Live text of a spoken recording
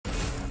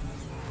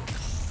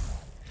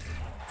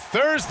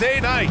Thursday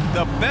night,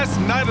 the best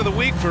night of the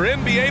week for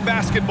NBA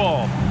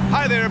basketball.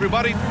 Hi there,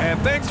 everybody, and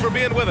thanks for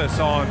being with us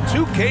on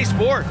 2K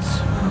Sports.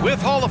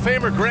 With Hall of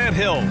Famer Grant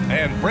Hill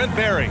and Brent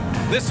Barry,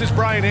 this is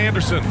Brian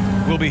Anderson.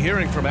 We'll be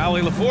hearing from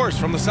Allie LaForce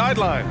from the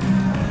sideline.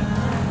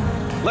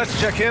 Let's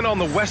check in on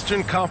the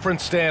Western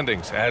Conference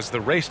standings as the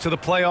race to the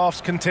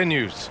playoffs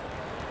continues.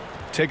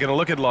 Taking a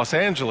look at Los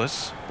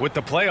Angeles, with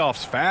the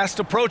playoffs fast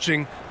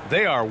approaching,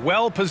 they are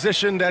well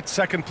positioned at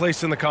second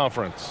place in the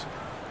conference.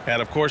 And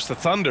of course, the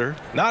Thunder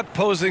not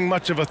posing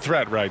much of a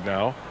threat right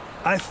now.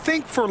 I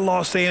think for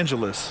Los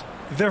Angeles,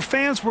 their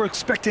fans were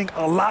expecting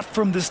a lot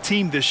from this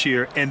team this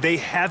year, and they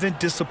haven't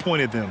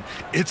disappointed them.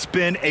 It's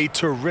been a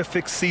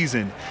terrific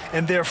season,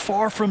 and they're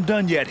far from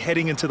done yet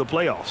heading into the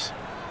playoffs.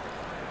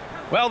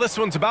 Well, this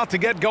one's about to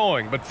get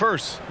going, but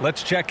first,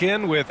 let's check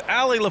in with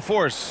Allie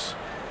LaForce.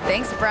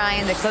 Thanks,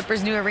 Brian. The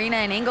Clippers' new arena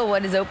in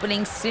Inglewood is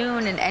opening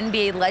soon, and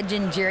NBA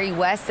legend Jerry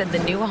West said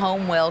the new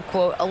home will,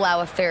 quote,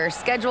 allow a fairer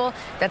schedule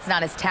that's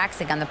not as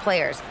taxing on the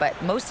players.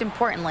 But most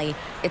importantly,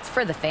 it's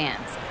for the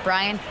fans.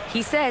 Brian,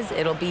 he says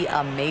it'll be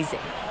amazing.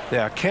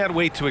 Yeah, can't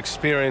wait to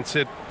experience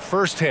it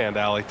firsthand,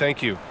 Allie.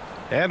 Thank you.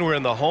 And we're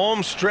in the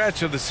home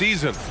stretch of the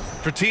season.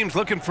 For teams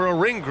looking for a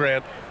ring,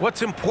 Grant,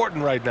 what's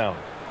important right now?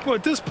 Well,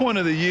 at this point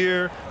of the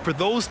year, for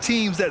those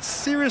teams that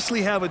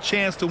seriously have a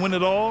chance to win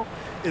it all,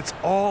 it's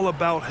all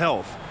about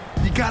health.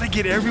 You got to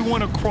get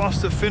everyone across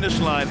the finish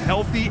line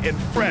healthy and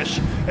fresh,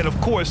 and of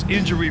course,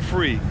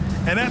 injury-free.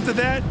 And after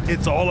that,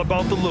 it's all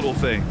about the little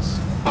things.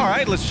 All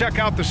right, let's check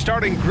out the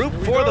starting group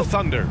for the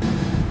Thunder.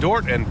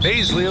 Dort and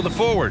Baisley are the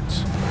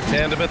forwards.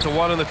 Tandem at the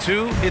 1 and the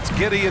 2, it's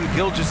Giddey and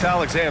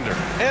Gilgeous-Alexander.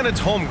 And it's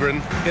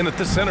Holmgren in at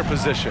the center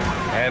position.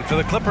 And for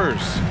the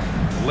Clippers,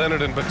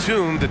 Leonard and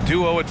Batum, the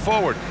duo at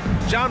forward.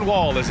 John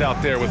Wall is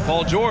out there with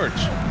Paul George.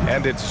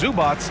 And it's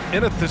Zubats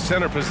in at the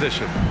center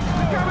position.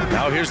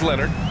 Now here's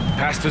Leonard.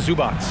 Pass to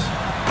Zubats.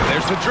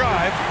 There's the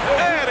drive.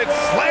 And it's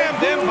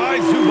slammed in by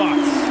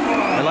Zubats.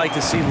 I like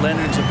to see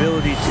Leonard's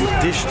ability to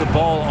dish the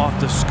ball off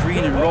the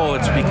screen and roll.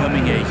 It's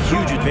becoming a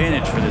huge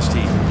advantage for this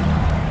team.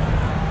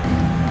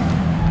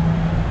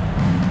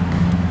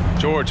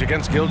 George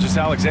against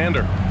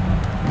Gilgeous-Alexander.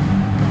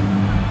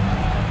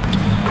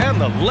 And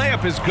the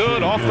layup is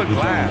good off the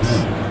glass.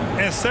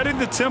 And setting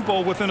the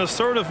tempo with an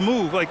assertive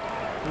move. Like,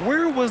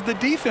 where was the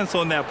defense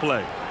on that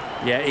play?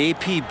 Yeah,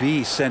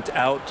 APB sent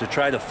out to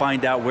try to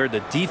find out where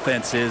the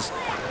defense is.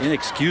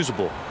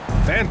 Inexcusable.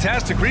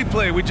 Fantastic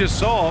replay we just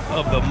saw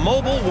of the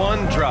mobile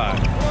one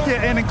drive.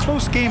 Yeah, and in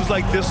close games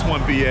like this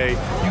one, BA,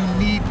 you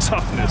need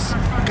toughness.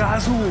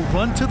 Guys who will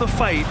run to the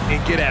fight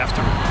and get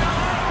after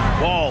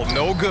it. Ball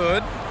no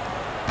good.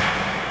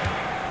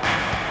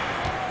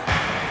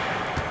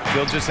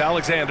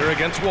 Gilgeous-Alexander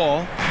against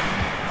Wall.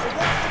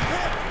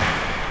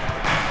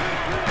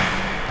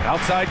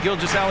 Outside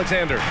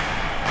Gilgeous-Alexander.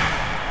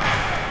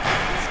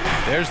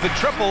 There's the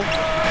triple.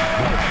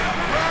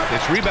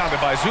 It's rebounded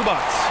by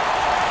Zubats.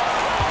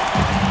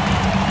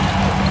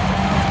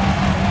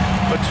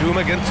 Batum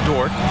against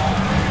Dort.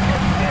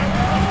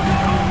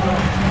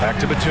 Back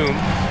to Batum.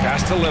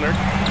 Pass to Leonard.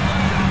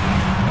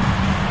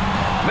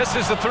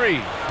 Misses the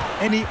three.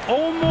 And he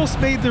almost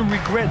made them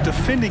regret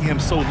defending him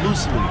so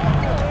loosely.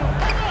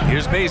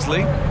 Here's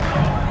Baisley.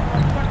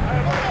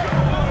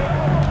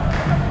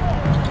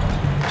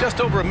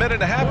 Just over a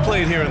minute and a half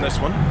played here in this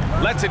one.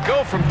 Lets it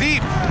go from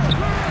deep.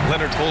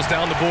 Leonard pulls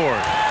down the board.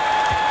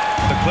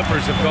 The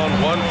Clippers have gone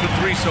 1 for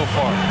 3 so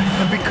far.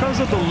 And because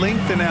of the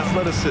length and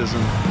athleticism,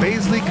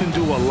 Baisley can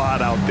do a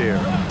lot out there.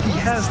 He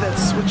has that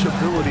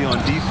switchability on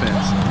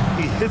defense.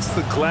 He hits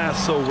the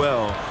glass so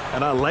well,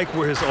 and I like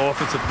where his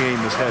offensive game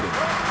is headed.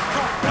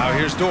 Now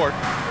here's Dort,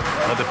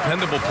 a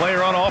dependable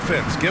player on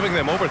offense, giving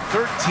them over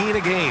 13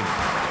 a game.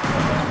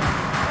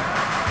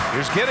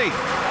 Here's Giddey.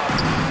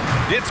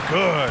 It's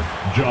good.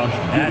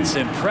 That's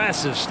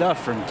impressive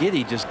stuff from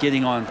Giddey, just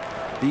getting on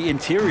the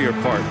interior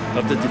part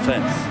of the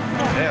defense.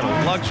 Man,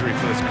 a luxury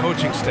for this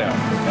coaching staff.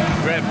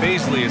 Grant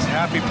Baisley is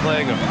happy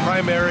playing a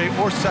primary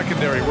or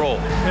secondary role.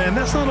 And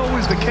that's not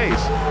always the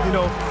case. You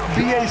know,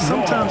 BA,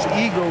 sometimes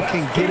ego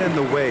can get in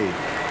the way.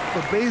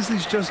 But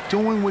Baisley's just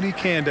doing what he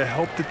can to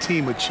help the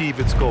team achieve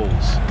its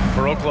goals.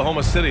 For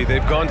Oklahoma City,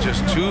 they've gone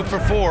just 2 for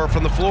 4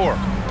 from the floor.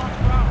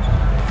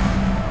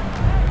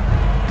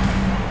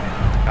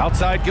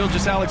 Outside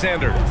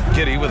Gilgeous-Alexander.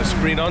 Giddey with a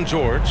screen on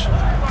George.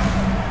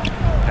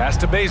 Pass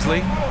to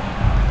Baisley.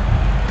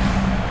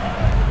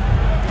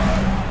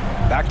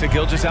 Back to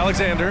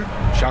Gilgeous-Alexander.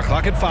 Shot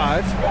clock at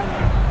 5.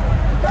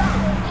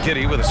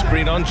 Giddey with a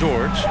screen on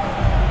George.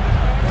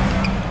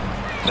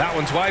 That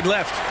one's wide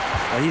left.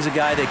 He's a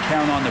guy they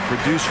count on to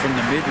produce from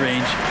the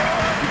mid-range.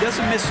 He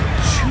doesn't miss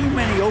too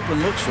many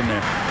open looks from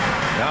there.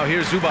 Now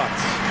here's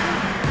Zubats.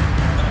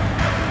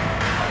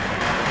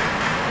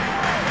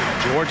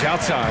 George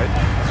outside.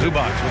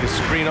 Zubats with a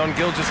screen on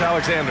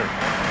Gilgeous-Alexander.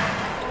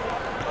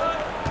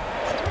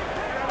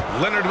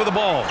 Leonard with the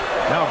ball.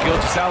 Now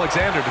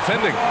Gilgeous-Alexander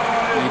defending.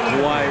 And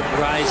Kawhi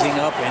rising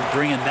up and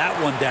bringing that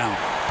one down.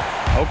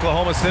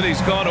 Oklahoma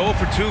City's gone 0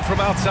 for 2 from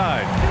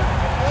outside.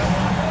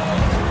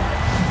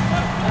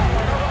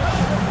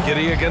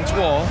 Giddy against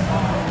Wall.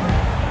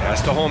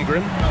 Pass to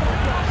Holmgren.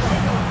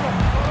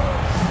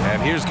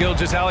 And here's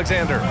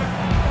Gilgeous-Alexander.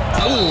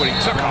 Oh, and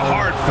he took a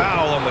hard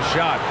foul on the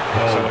shot.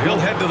 So he'll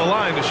head to the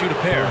line to shoot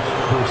a pair.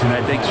 And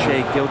I think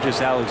Shea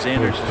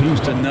Gilgeous-Alexander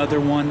just another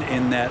one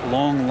in that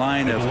long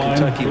line of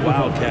Kentucky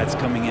Wildcats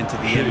coming into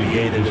the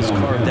NBA that has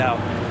carved out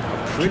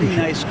a pretty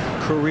nice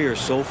career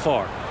so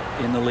far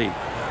in the league.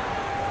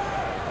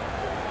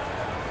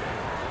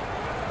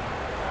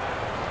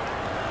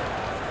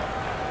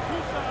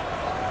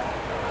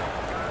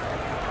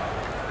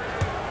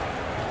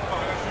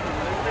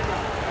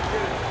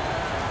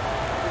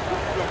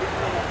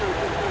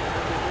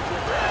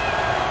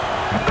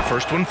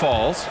 First one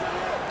falls.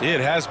 It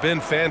has been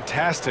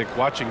fantastic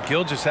watching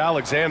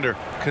Gilgeous-Alexander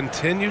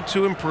continue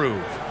to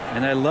improve.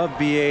 And I love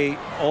B.A.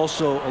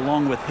 also,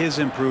 along with his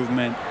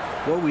improvement,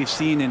 what we've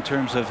seen in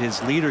terms of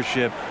his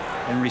leadership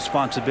and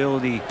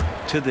responsibility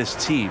to this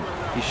team.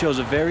 He shows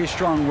a very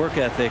strong work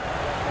ethic,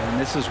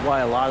 and this is why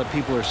a lot of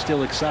people are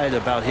still excited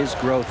about his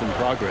growth and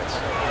progress.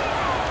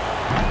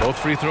 Both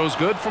free throws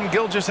good from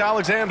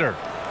Gilgeous-Alexander.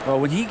 Well,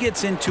 when he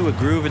gets into a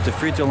groove at the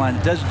free throw line,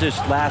 it doesn't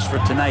just last for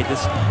tonight.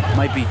 This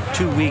might be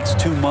 2 weeks,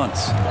 2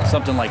 months,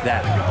 something like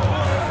that.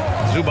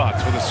 Zubac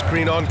with a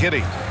screen on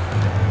Giddy.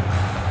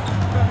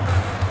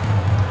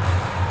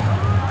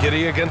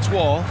 Giddy against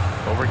Wall.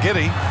 Over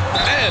Giddy.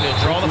 And he'll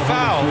draw the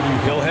foul.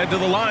 He'll head to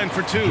the line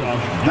for 2.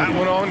 That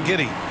one on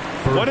Giddy.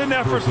 What an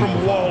effort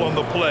from Wall on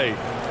the play.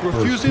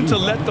 Refusing to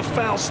let the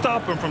foul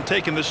stop him from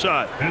taking the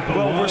shot.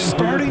 Well, we're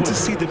starting to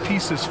see the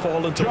pieces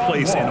fall into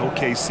place in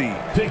OKC.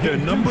 Their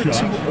number 2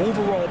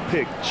 overall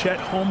pick, Chet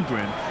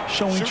Holmgren,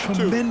 showing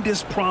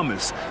tremendous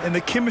promise. And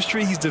the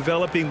chemistry he's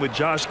developing with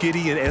Josh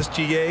Giddey and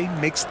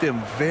SGA makes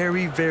them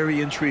very,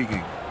 very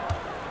intriguing.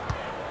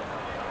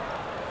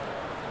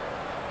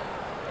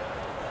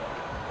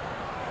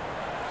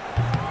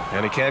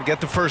 And he can't get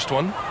the first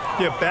one.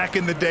 Yeah, back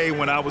in the day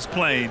when I was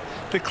playing,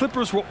 the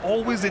Clippers were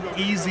always an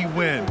easy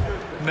win.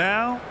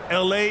 Now,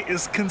 LA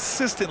is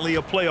consistently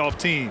a playoff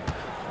team.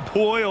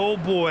 Boy, oh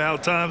boy, how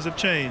times have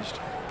changed.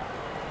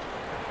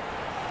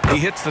 He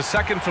hits the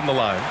second from the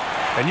line.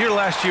 And your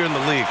last year in the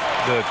league,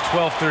 the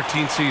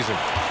 12-13 season,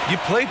 you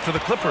played for the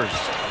Clippers.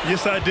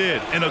 Yes, I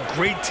did, and a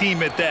great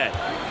team at that.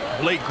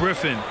 Blake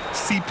Griffin,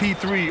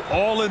 CP3,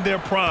 all in their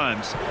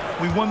primes.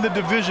 We won the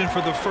division for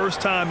the first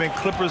time in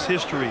Clippers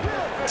history.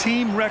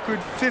 Team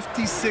record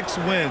 56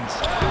 wins.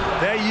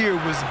 That year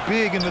was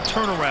big in the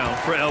turnaround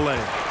for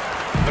LA.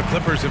 The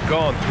Clippers have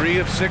gone 3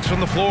 of 6 from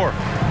the floor.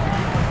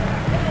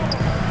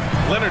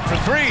 Leonard for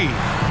 3.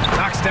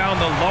 Knocks down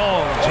the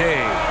long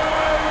J.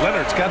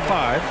 Leonard's got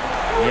 5.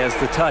 He has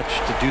the touch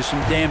to do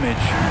some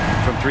damage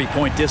from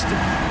 3-point distance.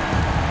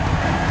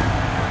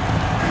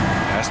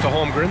 Pass to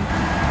Holmgren.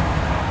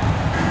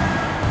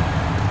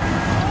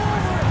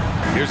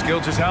 Here's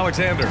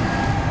Gilgeous-Alexander.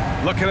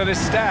 Looking at his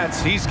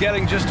stats, he's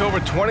getting just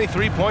over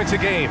 23 points a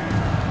game.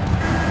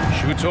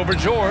 Shoots over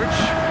George.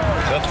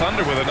 The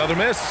Thunder with another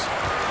miss.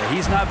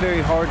 He's not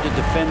very hard to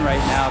defend right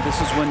now. This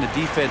is when the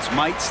defense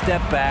might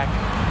step back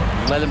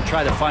and let him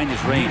try to find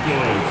his range.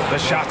 The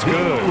shot's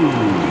good.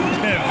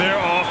 And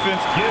their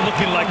offense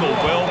looking like a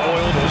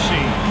well-oiled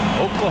machine.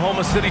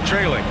 Oklahoma City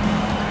trailing.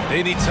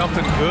 They need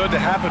something good to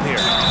happen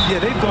here. Yeah,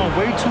 they've gone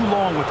way too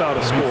long without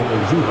a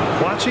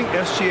score. Watching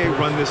SGA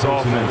run this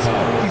offense,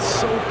 he's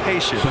so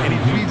patient and he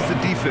reads the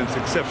defense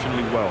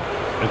exceptionally well.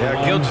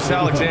 Yeah,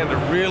 Gilgeous-Alexander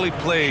really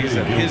plays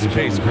at his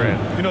pace,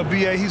 Grant. You know,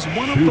 B.A., he's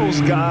one of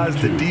those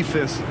guys the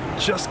defense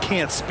just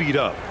can't speed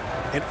up.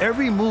 And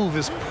every move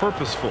is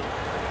purposeful.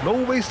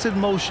 No wasted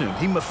motion.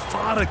 He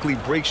methodically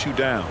breaks you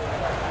down.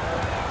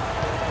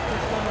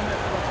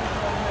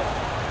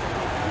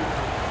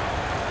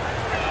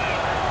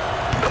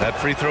 That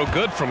free throw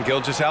good from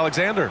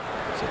Gilgeous-Alexander.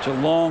 Such a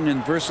long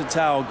and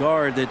versatile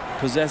guard that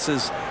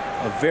possesses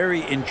a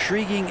very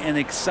intriguing and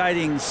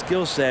exciting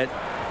skill set.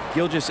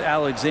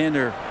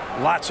 Gilgeous-Alexander,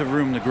 lots of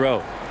room to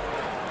grow.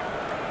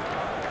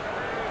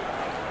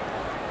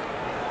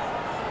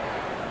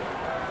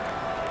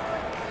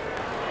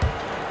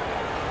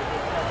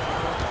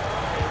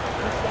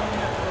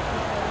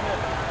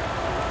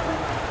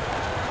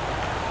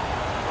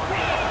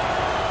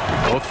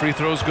 Both free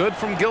throws good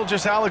from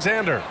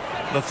Gilgeous-Alexander.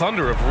 The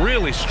Thunder have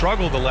really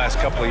struggled the last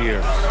couple of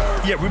years.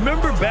 Yeah,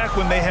 remember back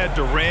when they had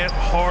Durant,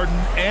 Harden,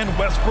 and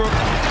Westbrook?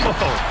 Oh,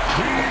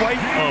 quite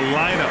a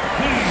lineup.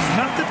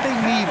 Not that they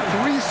need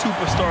 3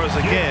 superstars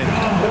again,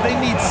 but they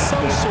need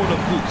some sort of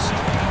boost.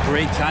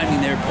 Great timing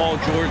there. Paul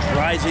George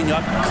rising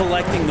up,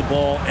 collecting the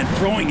ball, and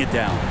throwing it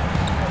down.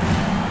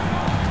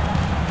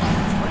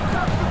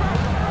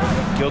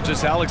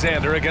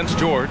 Gilgeous-Alexander against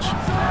George.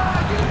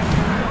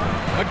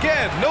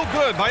 Again, no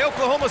good by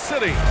Oklahoma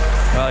City.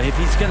 If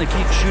he's going to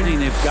keep shooting,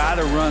 they've got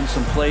to run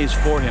some plays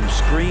for him.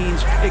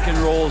 Screens, pick and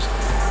rolls,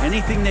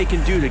 anything they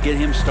can do to get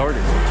him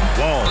started.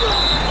 Wall.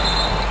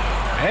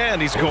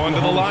 And he's going to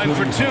the line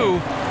for two.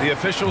 The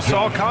official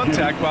saw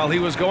contact while he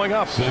was going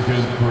up.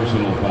 Second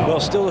personal foul. Well,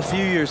 still a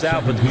few years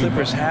out, but the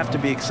Clippers have to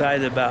be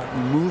excited about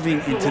moving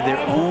into their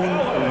own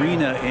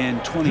arena in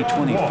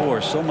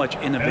 2024. So much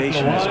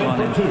innovation has gone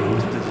into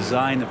the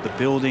design of the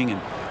building, and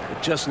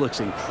it just looks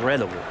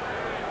incredible.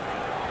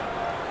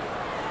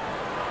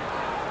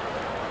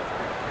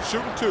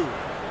 Shooting two.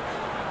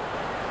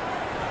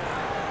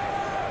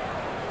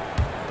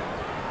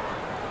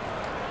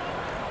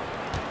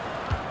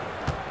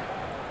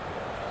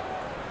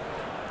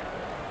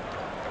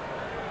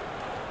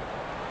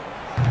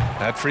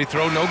 That free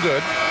throw, no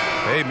good.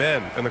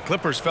 Amen. And the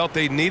Clippers felt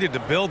they needed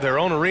to build their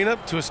own arena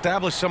to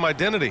establish some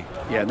identity.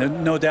 Yeah,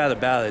 no doubt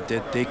about it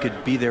that they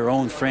could be their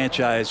own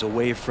franchise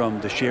away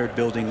from the shared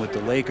building with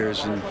the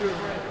Lakers. And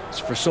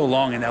for so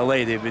long in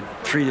LA, they've been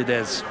treated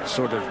as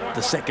sort of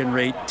the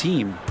second-rate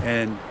team,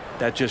 and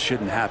that just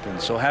shouldn't happen.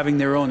 So having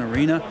their own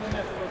arena,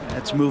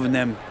 that's moving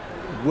them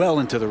well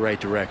into the right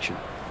direction.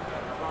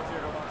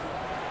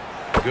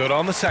 Good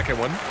on the second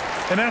one.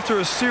 And after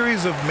a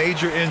series of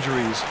major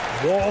injuries,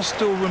 Wall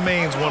still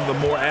remains one of the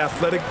more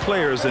athletic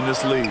players in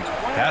this league.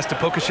 Pass to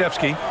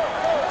Pokusevski.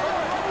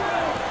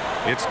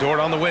 It's Dort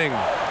on the wing.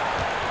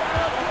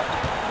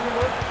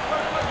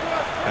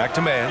 Back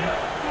to man.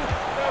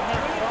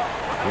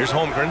 Here's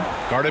Holmgren,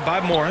 guarded by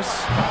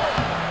Morris.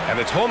 And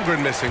it's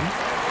Holmgren missing.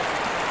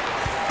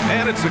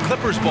 And it's the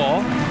Clippers'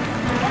 ball.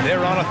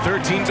 They're on a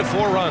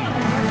 13-4 run.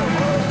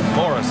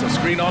 Morris, a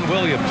screen on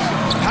Williams.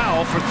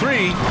 Powell for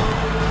three.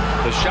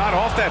 The shot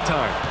off that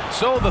time.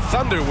 So the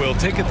Thunder will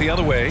take it the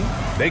other way.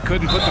 They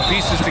couldn't put the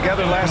pieces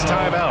together last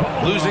time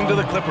out, losing to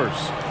the Clippers.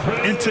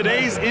 In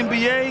today's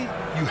NBA,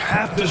 you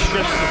have to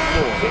stretch the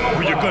floor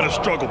or you're going to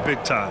struggle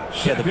big time.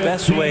 Yeah, the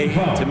best way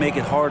to make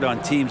it hard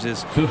on teams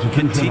is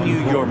continue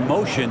your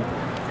motion,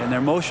 and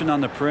their motion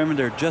on the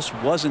perimeter just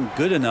wasn't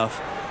good enough.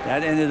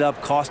 That ended up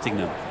costing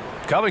them.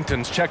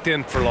 Covington's checked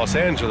in for Los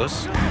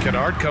Angeles.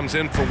 Kennard comes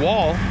in for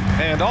Wall,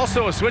 and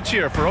also a switch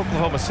here for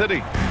Oklahoma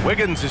City.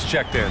 Wiggins is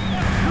checked in.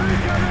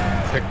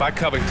 Picked by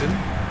Covington.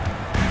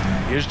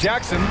 Here's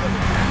Jackson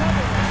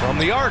from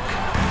the arc.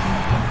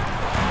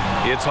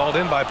 It's hauled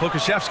in by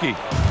Pokusevski.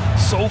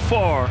 So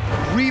far,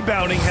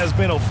 rebounding has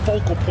been a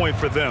focal point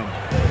for them.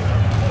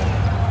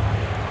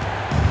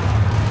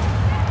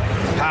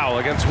 Powell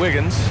against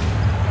Wiggins.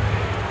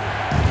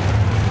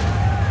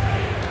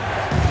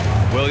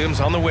 Williams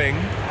on the wing.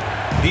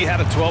 He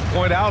had a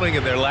 12-point outing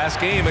in their last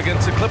game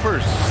against the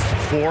Clippers.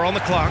 4 on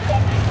the clock.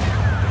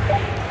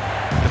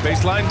 The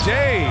baseline,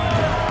 Jay.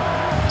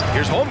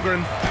 Here's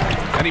Holmgren,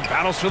 and he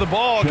battles for the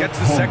ball, gets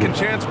the second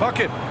chance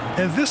bucket.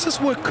 And this is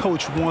what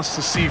coach wants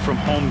to see from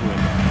Holmgren.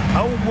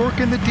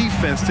 Outworking the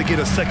defense to get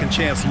a second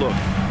chance look.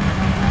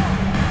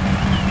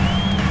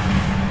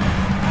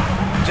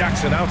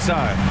 Jackson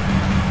outside.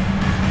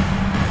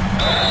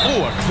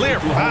 Oh, a clear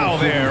foul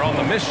there on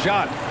the missed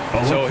shot.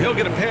 So he'll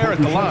get a pair at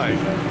the line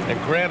and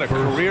grant a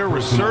career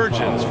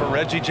resurgence for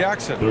Reggie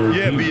Jackson.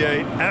 Yeah,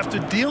 B.A., after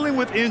dealing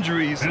with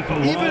injuries, even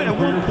at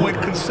one point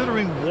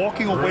considering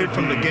walking away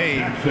from the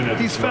game,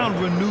 he's found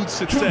renewed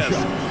success,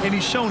 and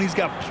he's shown he's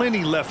got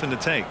plenty left in the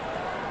tank.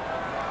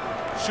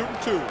 Shooting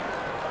two.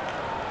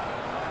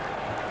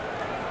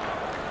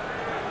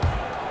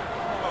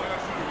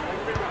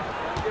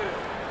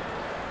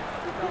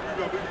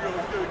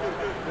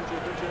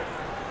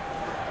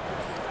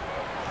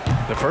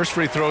 The first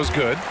free throw is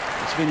good.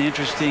 It's been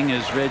interesting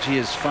as Reggie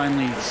has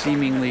finally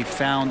seemingly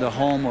found a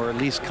home, or at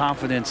least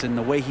confidence in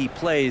the way he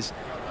plays.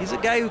 He's a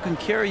guy who can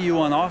carry you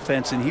on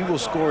offense, and he will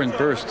score in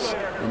bursts,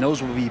 and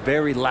those will be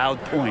very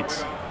loud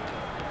points.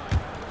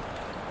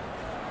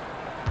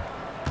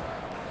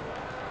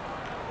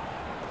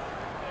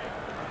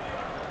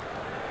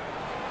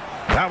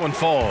 That one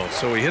falls,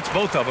 so he hits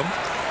both of them.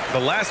 The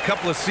last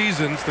couple of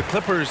seasons, the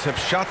Clippers have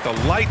shot the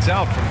lights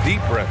out from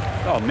deep, Brett.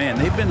 Oh, man,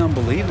 they've been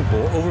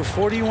unbelievable. Over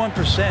 41%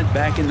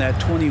 back in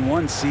that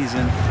 21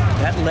 season.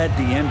 That led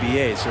the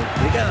NBA. So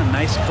they got a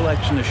nice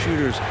collection of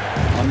shooters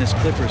on this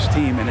Clippers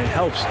team, and it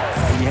helps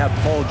when you have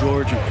Paul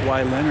George and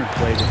Kawhi Leonard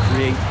play to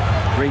create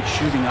great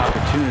shooting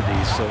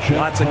opportunities. So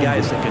lots of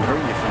guys that can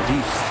hurt you from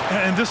deep.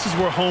 And this is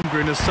where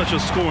Holmgren is such a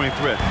scoring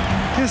threat.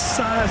 His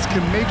size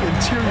can make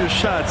interior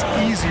shots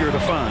easier to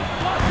find.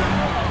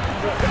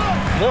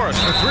 Morris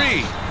for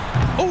three.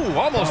 Oh,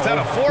 almost had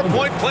a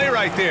 4-point play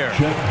right there.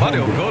 But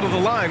he'll go to the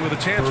line with a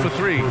chance for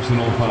three.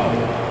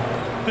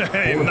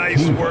 Hey,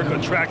 nice work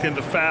attracting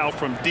the foul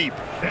from deep.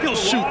 He'll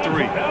shoot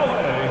three.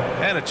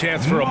 And a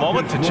chance for a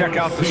moment to check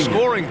out the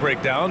scoring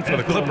breakdown for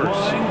the Clippers.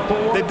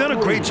 They've done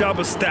a great job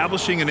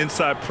establishing an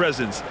inside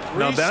presence.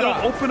 Now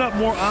that'll open up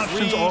more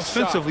options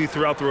offensively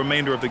throughout the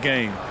remainder of the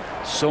game.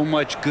 So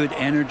much good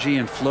energy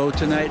and flow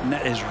tonight, and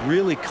that has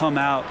really come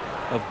out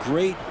of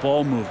great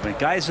ball movement.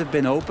 Guys have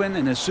been open,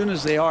 and as soon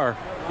as they are,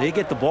 they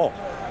get the ball.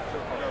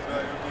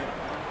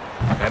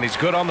 And he's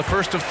good on the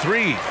first of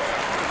three.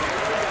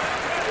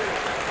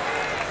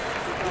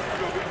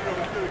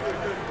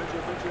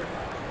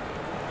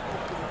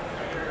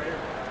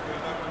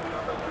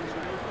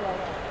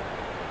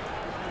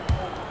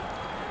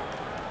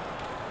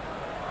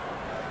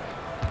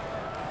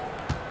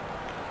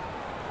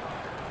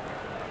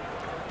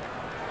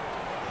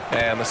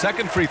 And the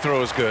second free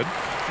throw is good.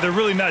 They're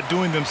really not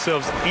doing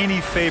themselves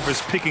any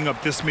favors picking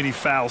up this many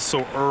fouls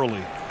so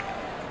early.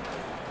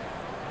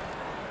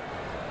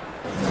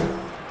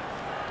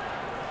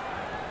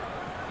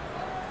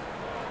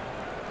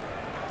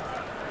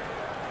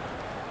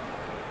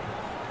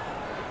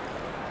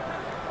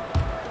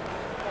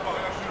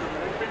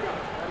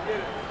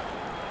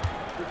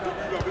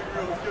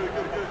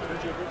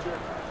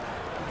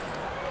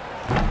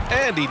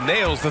 And he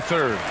nails the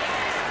third.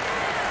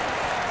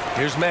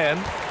 Here's Mann,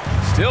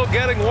 still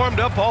getting warmed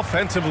up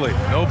offensively.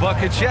 No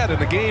buckets yet in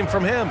the game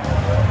from him.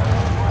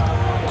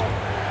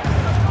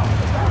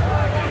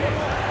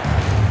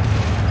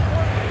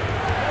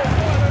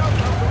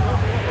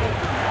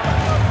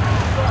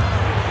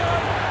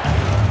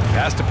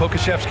 Pass to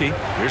Pokashevsky.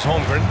 Here's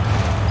Holmgren.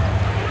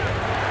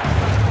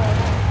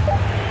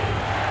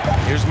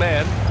 Here's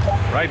Mann.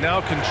 Right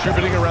now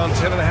contributing around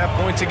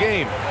 10.5 points a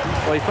game.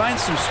 Well, he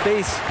finds some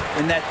space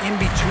in that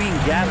in-between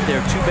gap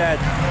there. Too bad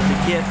he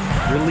can't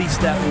release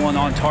that one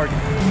on target.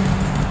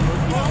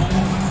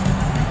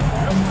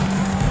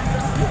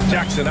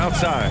 Jackson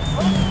outside.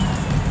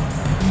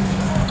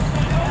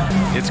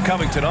 It's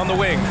Covington on the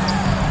wing.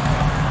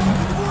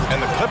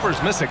 And the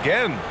Clippers miss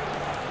again.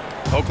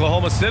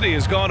 Oklahoma City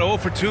has gone 0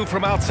 for 2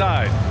 from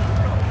outside.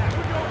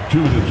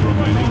 2 minutes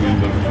remaining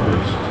in the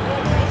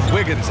first.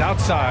 Wiggins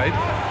outside.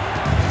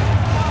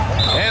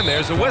 And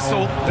there's a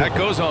whistle. That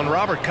goes on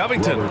Robert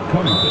Covington.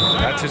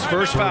 That's his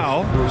first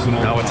foul.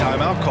 Now a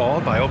timeout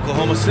called by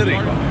Oklahoma City.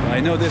 I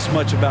know this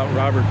much about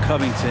Robert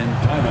Covington.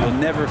 You'll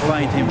never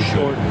find him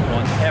short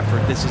on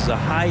effort. This is a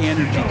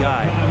high-energy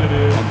guy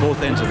on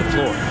both ends of the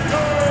floor.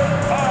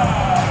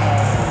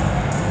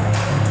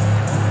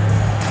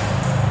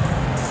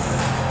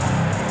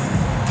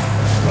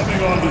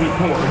 Coming onto the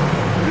court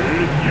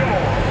is your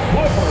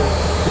Clippers.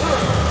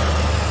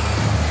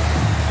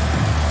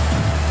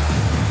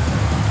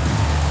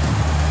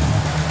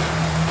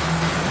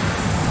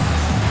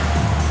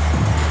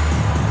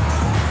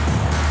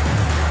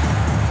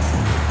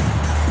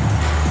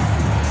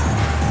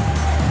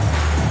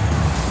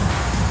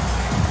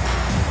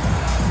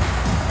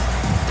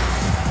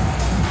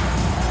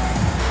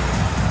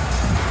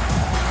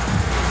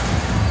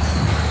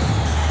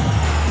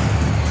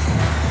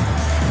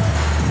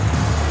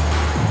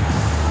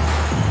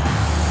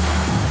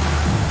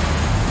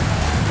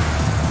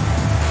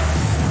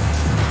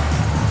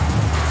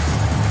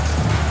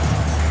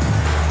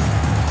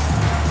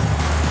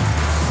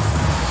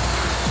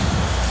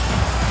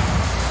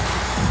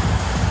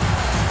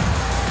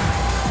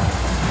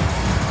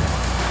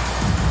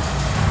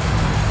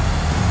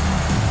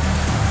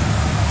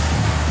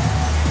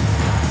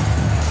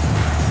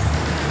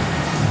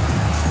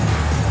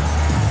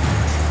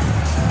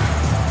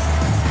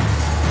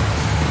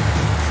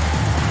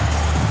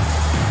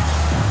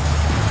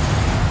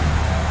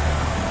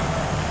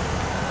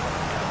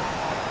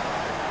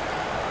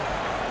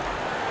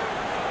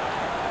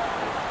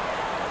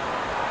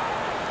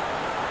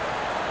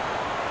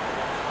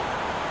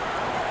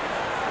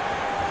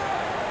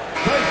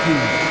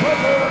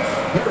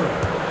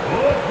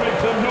 Let's make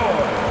some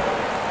noise.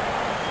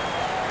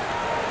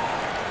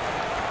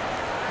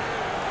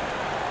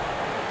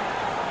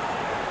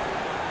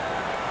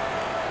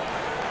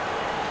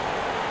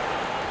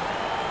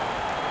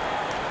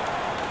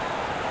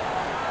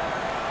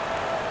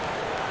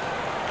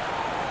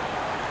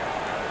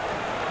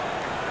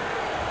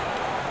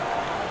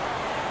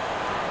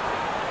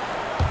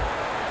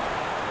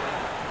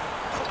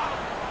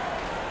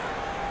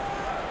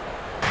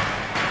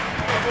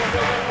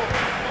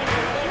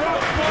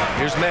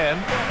 Here's Mann,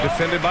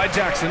 defended by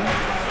Jackson.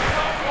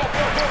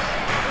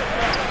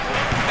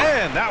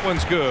 And that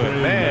one's good.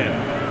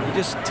 Mann. He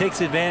just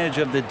takes advantage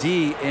of the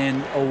D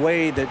in a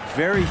way that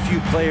very few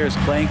players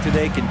playing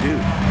today can do.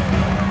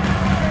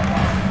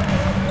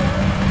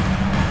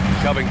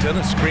 Covington,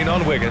 a screen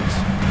on Wiggins.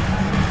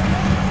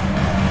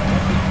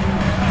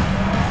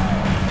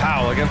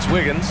 Powell against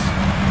Wiggins.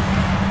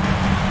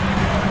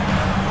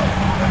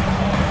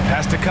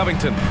 Pass to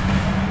Covington.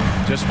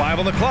 Just 5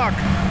 on the clock.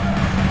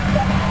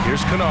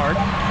 Here's Kennard.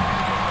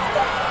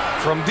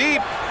 From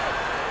deep.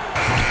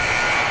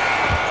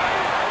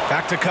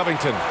 Back to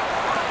Covington.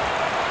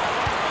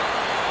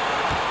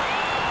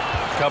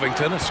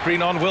 Covington, a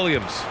screen on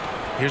Williams.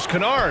 Here's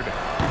Kennard.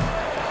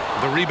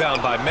 The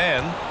rebound by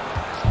Mann.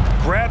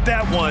 Grab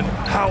that one.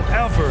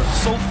 However,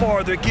 so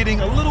far they're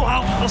getting a little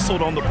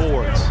out-hustled on the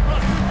boards.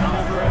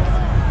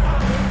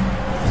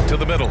 To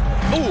the middle.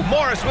 Ooh,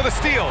 Morris with a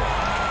steal.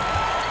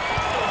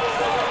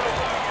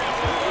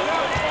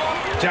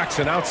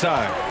 Jackson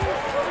outside.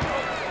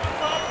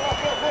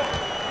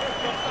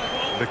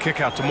 The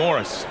kick out to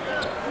Morris.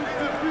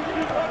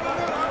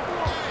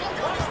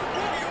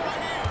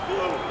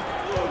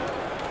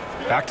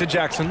 Back to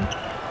Jackson.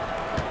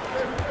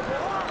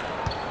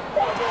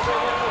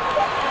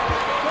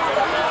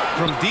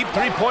 From deep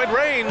three-point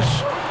range.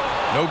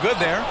 No good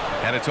there.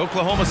 And it's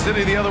Oklahoma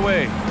City the other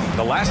way.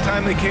 The last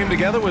time they came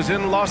together was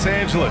in Los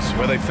Angeles,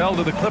 where they fell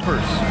to the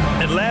Clippers.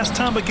 And last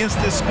time against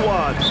this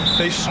squad,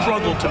 they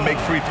struggled to make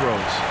free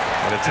throws.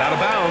 And it's out of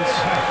bounds.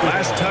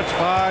 Last touch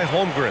by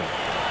Holmgren.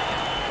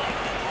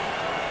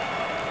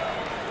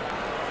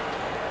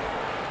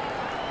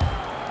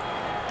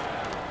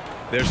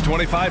 There's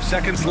 25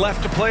 seconds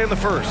left to play in the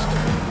first.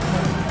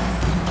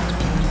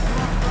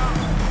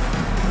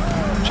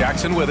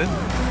 Jackson with it.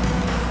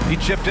 He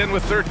chipped in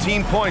with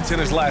 13 points in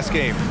his last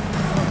game.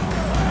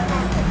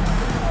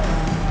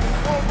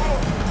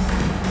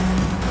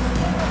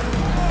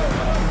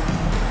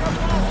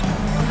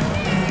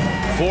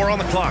 Four on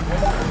the clock.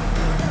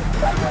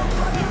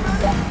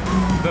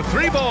 The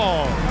three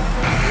ball.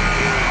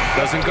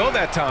 Doesn't go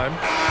that time.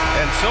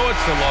 And so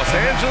it's the Los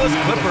Angeles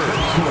Clippers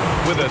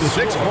with a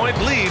 6-point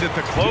lead at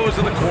the close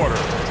of the quarter.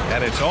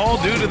 And it's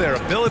all due to their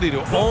ability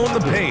to own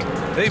the paint.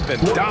 They've been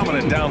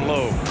dominant down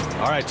low.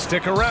 All right,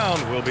 stick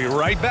around. We'll be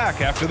right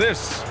back after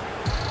this.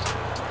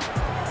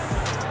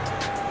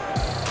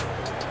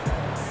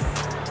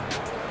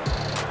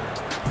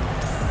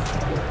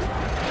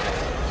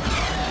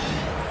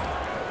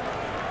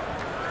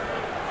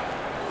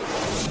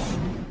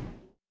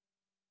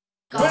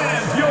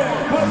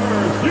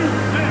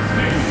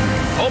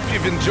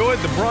 Enjoyed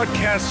the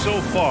broadcast so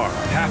far,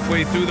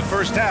 halfway through the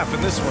first half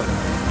in this one.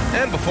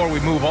 And before we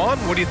move on,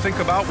 what do you think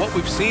about what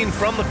we've seen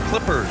from the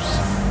Clippers?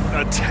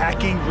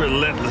 Attacking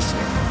relentlessly,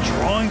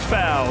 drawing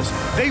fouls.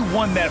 They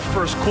won that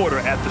first quarter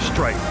at the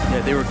stripe.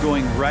 Yeah, they were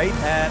going right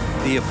at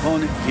the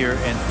opponent here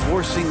and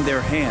forcing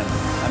their hand.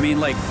 I mean,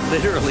 like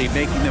literally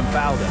making them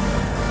foul them.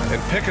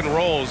 And pick and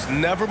rolls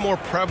never more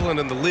prevalent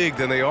in the league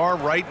than they are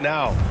right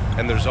now.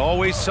 And there's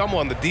always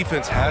someone the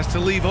defense has to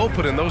leave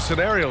open in those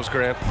scenarios,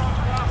 Grant.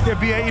 Yeah,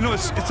 B.A., you know,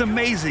 it's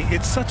amazing.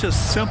 It's such a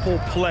simple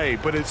play,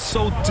 but it's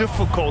so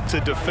difficult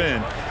to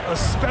defend,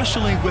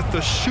 especially with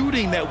the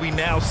shooting that we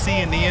now see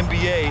in the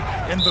NBA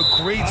and the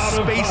great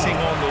spacing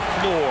on the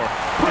floor.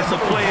 It's a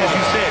play, as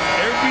you said,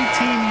 every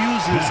team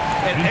uses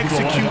and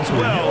executes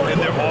well in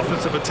their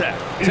offensive attack.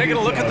 Taking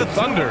a look at the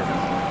Thunder.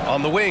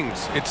 On the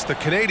wings, it's the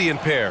Canadian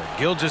pair,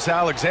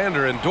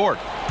 Gilgeous-Alexander and Dort.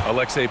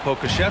 Alexei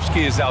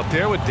Pokusevski is out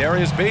there with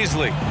Darius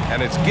Bazley,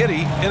 and it's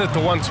Giddey in at the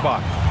one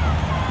spot.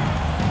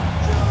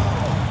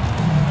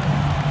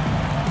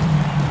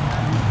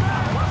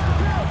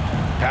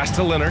 Pass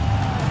to Leonard.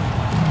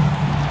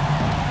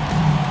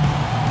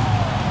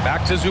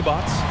 Back to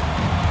Zubac.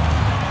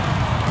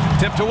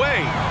 Tipped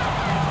away.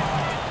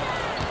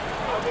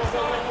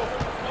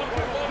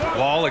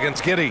 Wall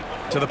against Giddey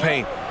to the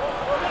paint.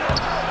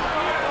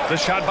 The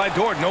shot by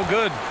Dort, no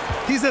good.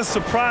 He's as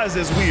surprised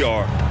as we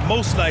are.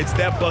 Most nights,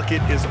 that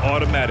bucket is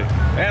automatic.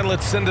 And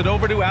let's send it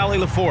over to Allie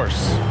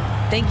LaForce.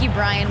 Thank you,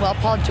 Brian. Well,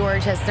 Paul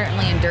George has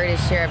certainly endured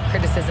his share of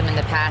criticism in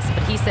the past,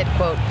 but he said,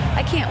 quote,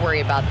 "I can't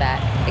worry about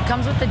that. It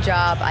comes with the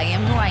job. I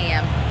am who I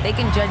am. They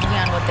can judge me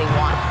on what they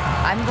want.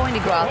 I'm going to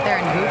go out there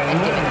and hoop and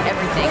give it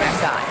everything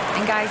I've got."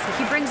 And guys,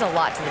 he brings a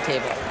lot to the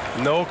table.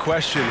 No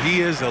question.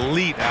 He is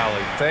elite,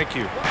 Allie. Thank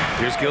you.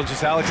 Here's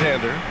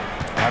Gilgeous-Alexander.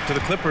 After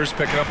the Clippers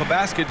picking up a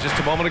basket just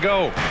a moment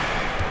ago.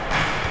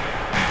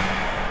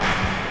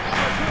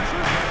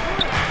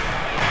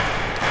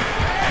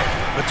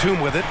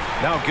 Batum with it.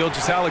 Now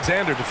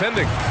Gilgeous-Alexander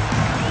defending.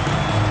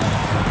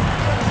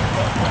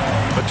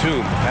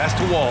 Batum, pass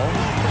to Wall.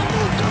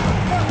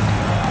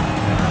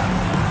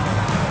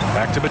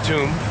 Back to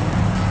Batum.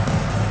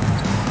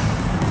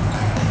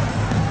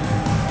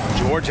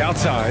 George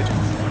outside.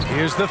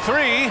 Here's the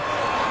three.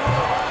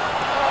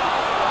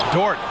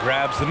 Dort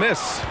grabs the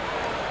miss.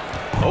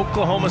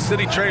 Oklahoma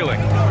City trailing.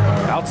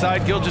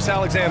 Outside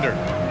Gilgeous-Alexander.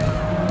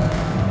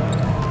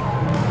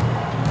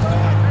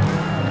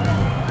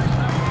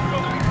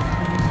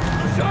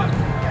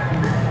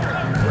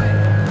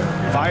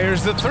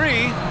 Fires the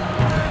three.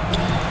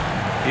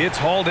 It's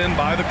hauled in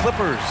by the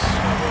Clippers.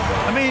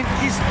 I mean,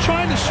 he's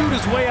trying to shoot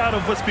his way out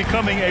of what's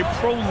becoming a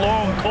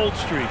prolonged cold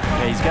streak.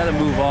 Yeah, he's got to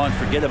move on,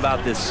 forget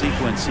about this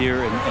sequence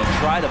here, and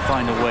try to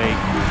find a way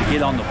to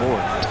get on the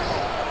board.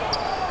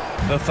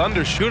 The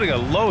Thunder shooting a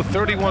low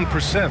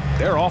 31%.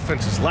 Their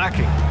offense is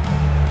lacking.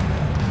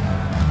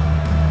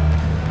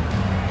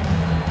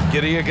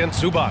 Giddey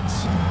against Zubac.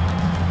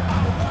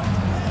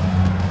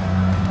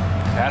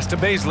 Pass to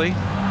Bazley.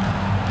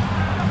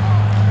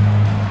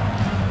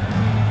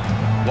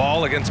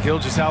 Wall against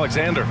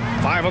Gilgeous-Alexander.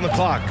 5 on the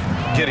clock.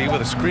 Giddey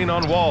with a screen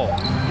on Wall.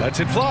 Lets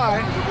it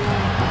fly.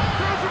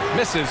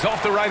 Misses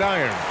off the right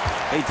iron.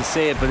 Hate to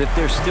say it, but if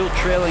they're still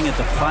trailing at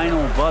the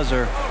final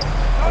buzzer,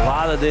 a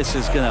lot of this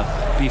is going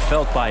to be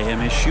felt by him.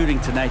 His shooting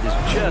tonight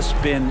has just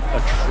been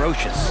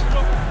atrocious.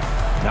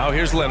 Now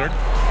here's Leonard.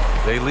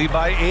 They lead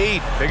by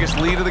 8. Biggest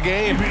lead of the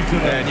game.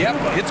 And yep,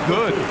 it's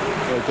good.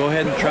 So go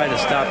ahead and try to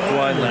stop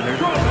Kawhi Leonard.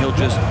 He'll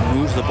just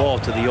move the ball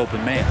to the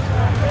open man.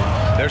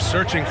 They're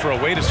searching for a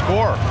way to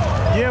score.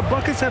 Yeah,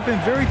 buckets have been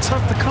very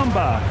tough to come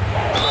by.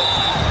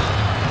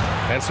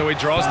 And so he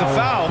draws the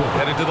foul,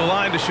 headed to the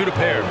line to shoot a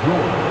pair.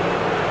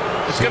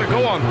 It's going to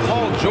go on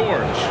Paul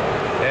George.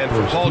 And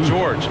for Paul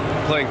George,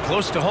 playing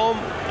close to home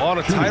on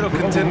a title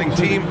contending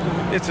team,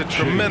 it's a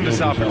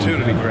tremendous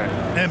opportunity, Grant.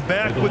 And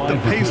back with the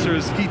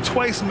Pacers, he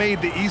twice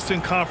made the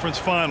Eastern Conference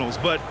Finals,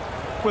 but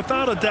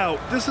without a doubt,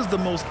 this is the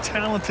most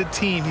talented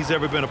team he's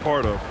ever been a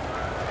part of.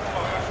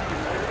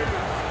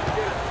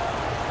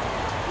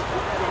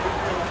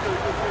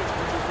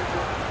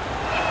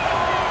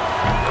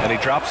 And he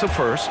drops the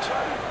first.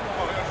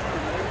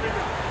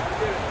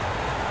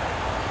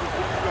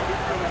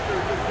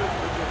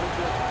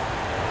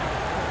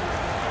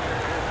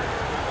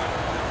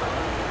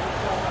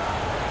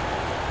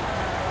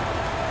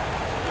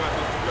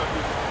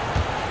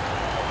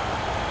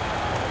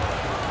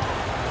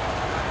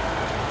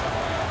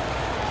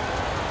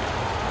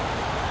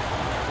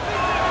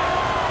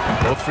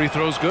 Both free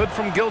throws good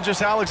from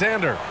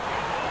Gilgeous-Alexander.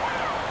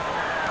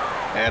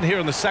 And here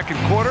in the second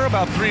quarter,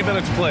 about 3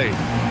 minutes played.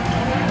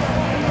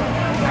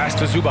 Pass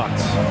to Zubac.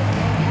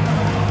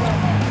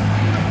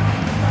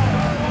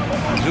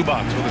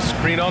 Zubac with a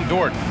screen on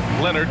Dort.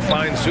 Leonard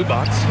finds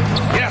Zubac.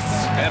 Yes,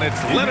 and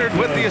it's Leonard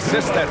with the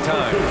assist that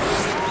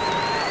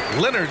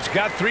time. Leonard's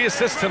got 3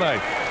 assists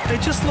tonight. They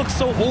just look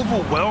so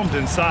overwhelmed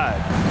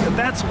inside, and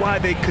that's why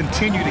they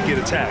continue to get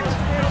attacked.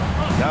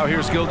 Now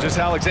here's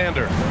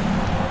Gilgeous-Alexander.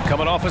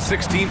 Coming off a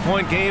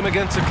 16-point game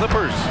against the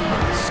Clippers.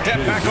 Step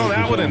back on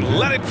that one and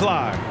let it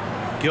fly.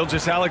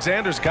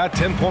 Gilgeous-Alexander's got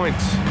 10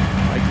 points.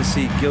 I'd like to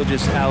see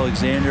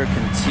Gilgeous-Alexander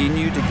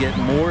continue to get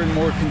more and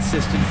more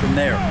consistent from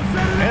there.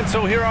 And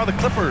so here are the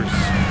Clippers,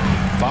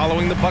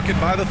 following the bucket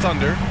by the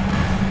Thunder.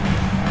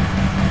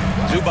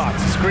 Zubac,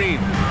 screen.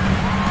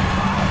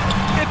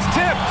 It's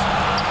tipped.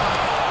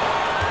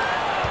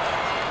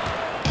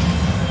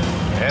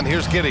 And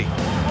here's Giddey.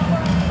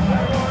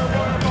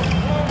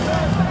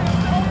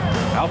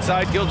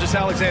 Outside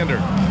Gilgeous-Alexander.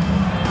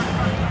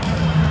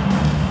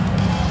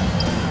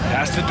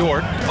 Pass to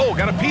Dort. Oh,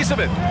 got a piece of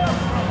it.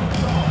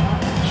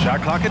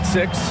 Shot clock at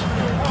 6.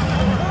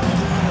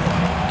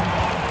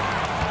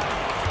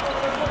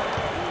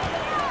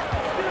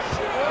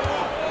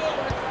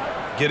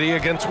 Giddey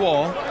against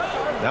Wall.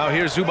 Now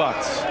here's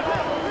Zubac.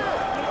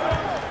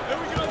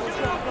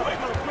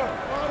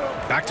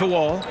 Back to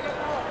Wall.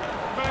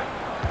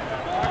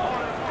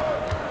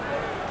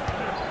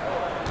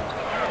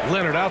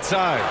 Leonard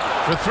outside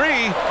for 3.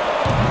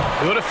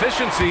 Good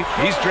efficiency.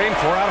 He's drained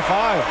 4 out of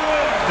 5.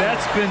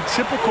 That's been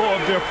typical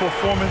of their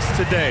performance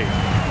today.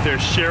 They're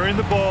sharing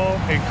the ball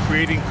and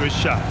creating good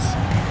shots.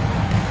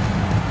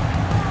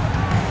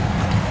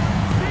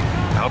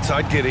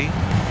 Outside Giddey.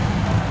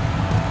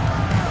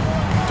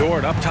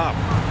 Dort up top.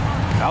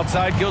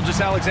 Outside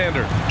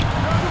Gilgeous-Alexander.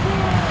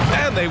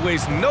 And they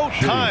waste no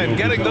time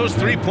getting those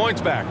 3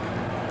 points back.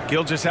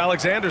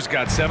 Gilgeous-Alexander's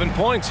got 7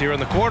 points here in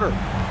the quarter.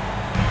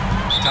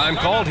 Time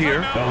called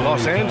here.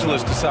 Los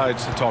Angeles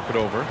decides to talk it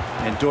over.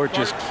 And Dort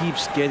just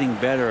keeps getting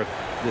better.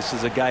 This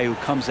is a guy who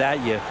comes at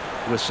you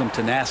with some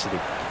tenacity.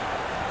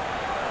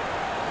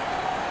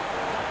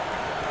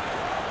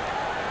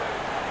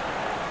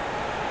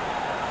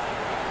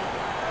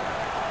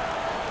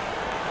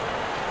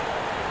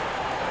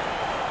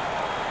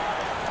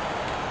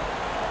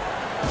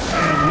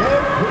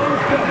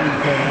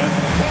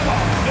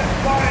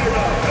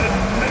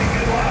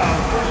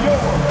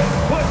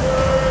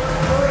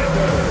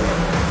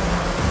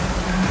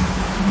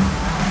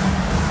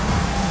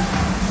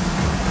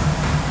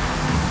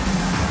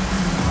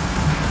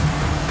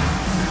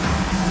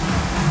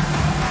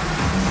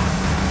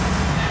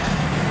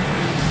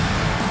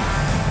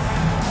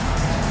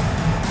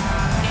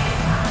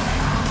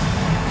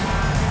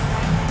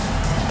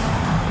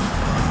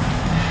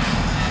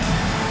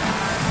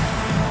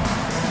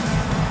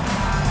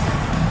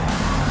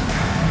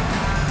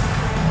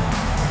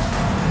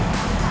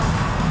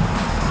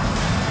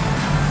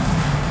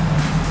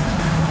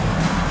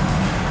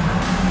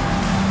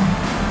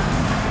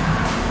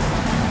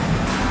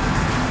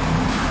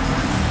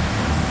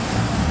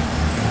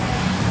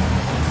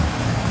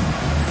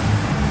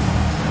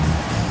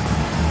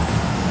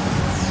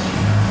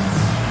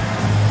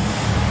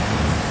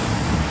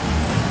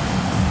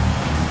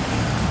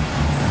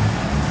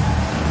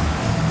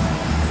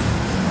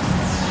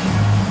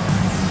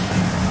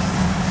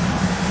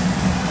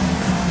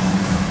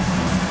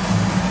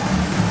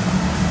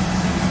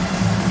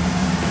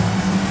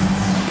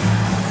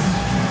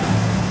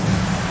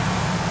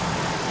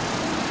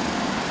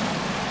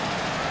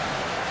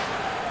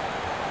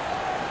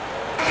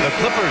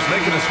 Clippers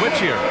making a switch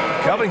here.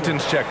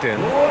 Covington's checked in.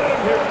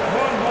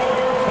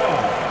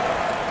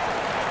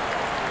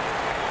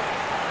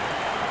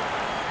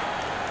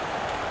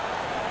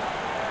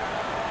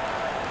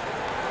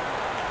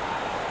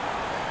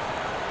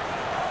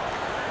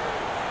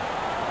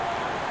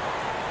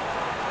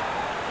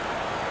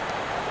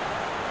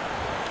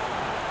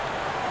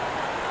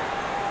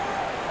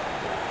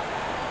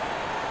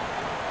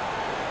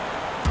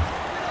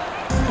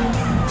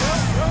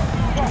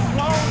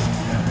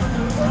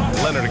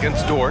 Leonard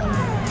against Dort.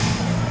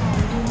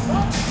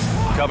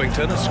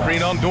 Covington, a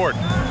screen on Dort.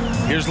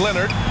 Here's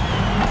Leonard.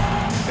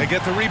 They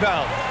get the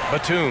rebound.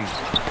 Batum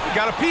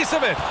got a piece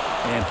of it.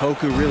 And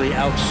Poku really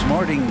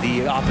outsmarting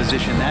the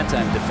opposition that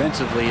time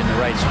defensively in the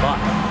right spot.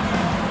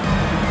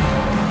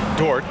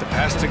 Dort, the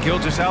pass to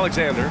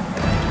Gilgeous-Alexander.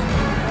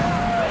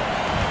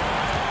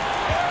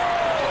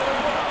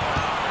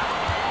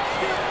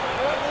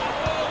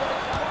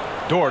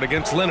 Dort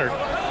against Leonard.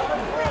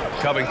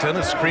 Covington,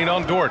 a screen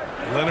on Dort.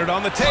 Leonard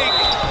on the take.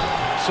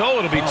 So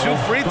it'll be 2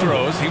 free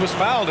throws. He was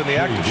fouled in the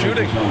act of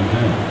shooting.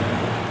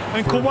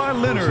 And Kawhi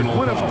Leonard,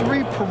 one of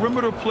 3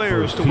 perimeter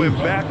players to win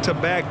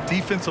back-to-back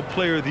Defensive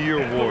Player of the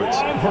Year awards.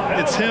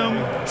 It's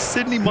him,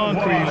 Sidney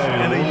Moncrief,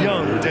 and a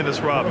young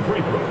Dennis Rodman.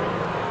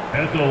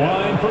 At the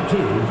line for 2.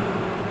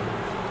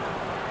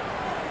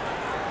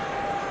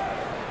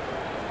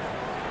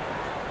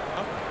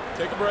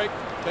 Take a break.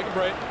 Take a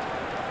break.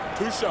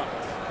 2 shots.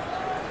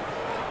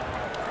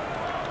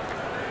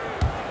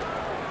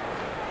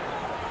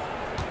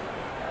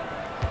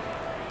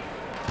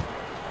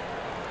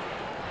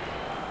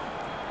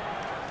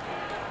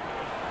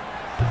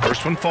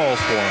 First one falls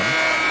for him.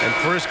 And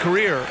for his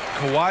career,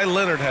 Kawhi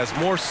Leonard has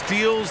more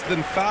steals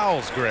than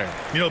fouls, Greg.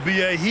 You know,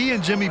 B.A., he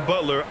and Jimmy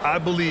Butler, I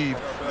believe,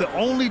 the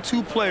only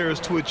 2 players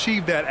to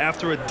achieve that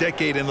after a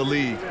decade in the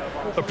league.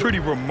 A pretty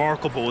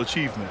remarkable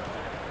achievement.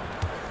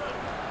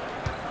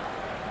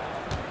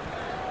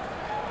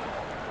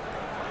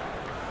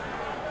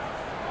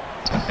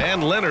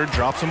 And Leonard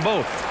drops them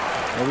both.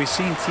 Well, we've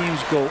seen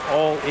teams go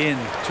all in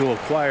to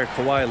acquire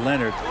Kawhi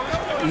Leonard.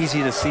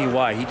 Easy to see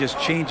why. He just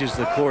changes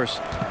the course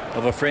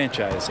of a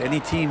franchise.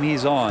 Any team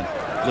he's on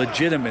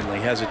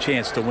legitimately has a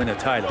chance to win a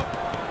title.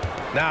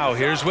 Now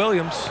here's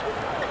Williams.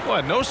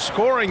 Well, no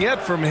scoring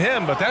yet from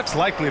him, but that's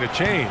likely to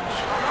change.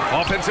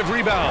 Offensive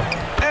rebound,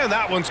 and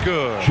that one's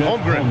good.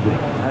 Holmgren.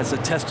 That's a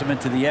testament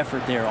to the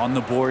effort there on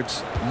the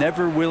boards.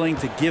 Never willing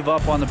to give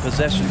up on the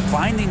possession,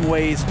 finding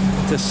ways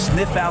to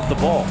sniff out the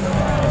ball.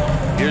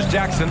 Here's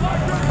Jackson,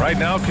 right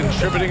now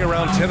contributing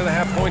around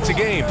 10.5 points a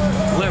game.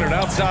 Leonard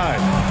outside,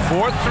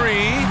 4-3.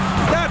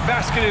 That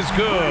basket is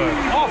good.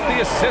 Off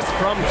the assist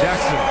from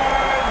Jackson.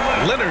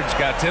 Leonard's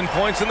got 10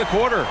 points in the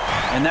quarter.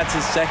 And that's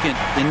his second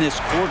in this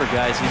quarter,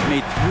 guys. He's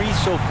made 3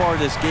 so far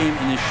this game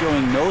and is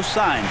showing no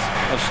signs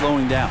of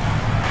slowing down.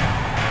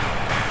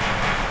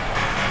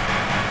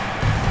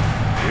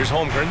 Here's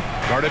Holmgren,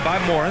 guarded by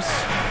Morris.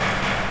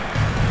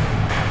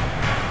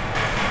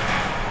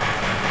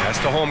 Pass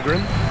to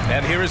Holmgren,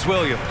 and here is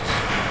Williams.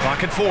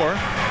 Clock at 4.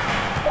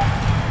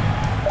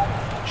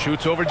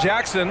 Shoots over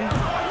Jackson.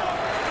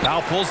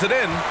 Now pulls it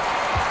in.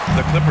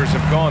 The Clippers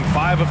have gone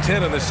 5 of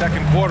 10 in the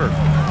second quarter.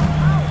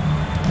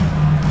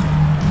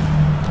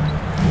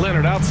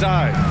 Leonard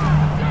outside.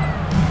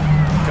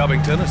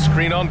 Covington, a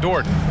screen on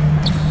Dort.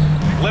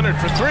 Leonard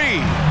for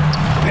 3.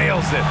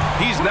 Nails it.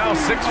 He's now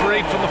 6 for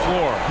 8 from the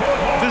floor.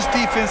 This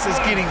defense is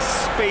getting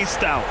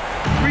spaced out.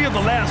 3 of the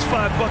last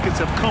 5 buckets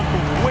have come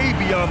from way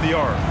beyond the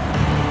arc.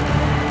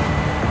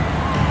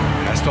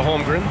 Pass to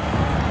Holmgren.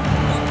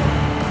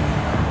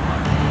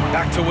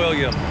 Back to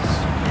Williams.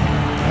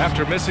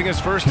 After missing his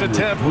first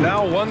attempt,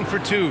 now 1 for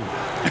 2.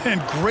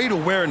 And great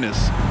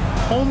awareness.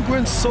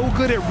 Holmgren's so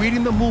good at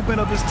reading the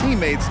movement of his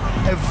teammates,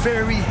 a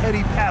very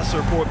heady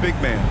passer for a big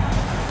man.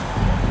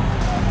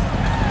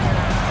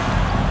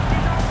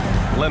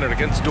 Leonard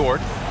against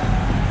Dort.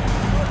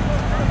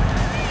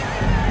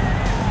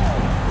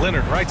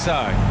 Leonard right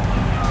side.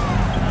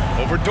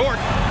 Over Dort.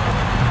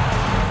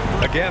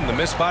 Again, the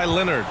miss by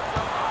Leonard.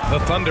 The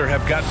Thunder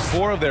have got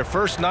 4 of their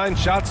first 9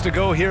 shots to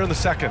go here in the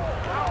second.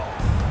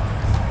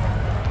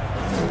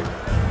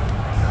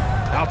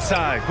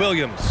 Outside,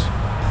 Williams.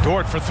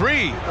 Dort for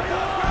 3.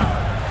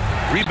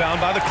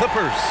 Rebound by the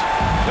Clippers.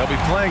 They'll be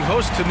playing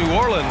host to New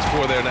Orleans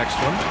for their next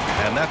one,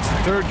 and that's the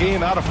 3rd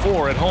game out of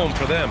 4 at home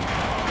for them.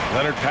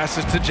 Leonard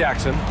passes to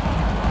Jackson.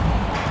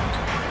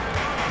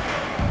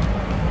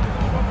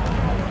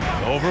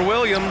 Over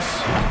Williams.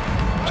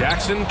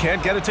 Jackson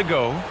can't get it to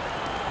go.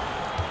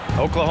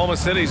 Oklahoma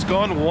City's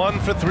gone 1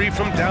 for 3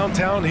 from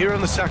downtown here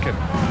in the second.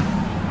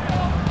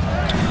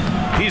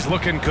 He's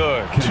looking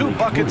good. 2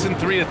 buckets in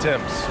 3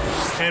 attempts.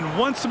 And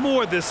once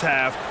more this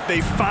half,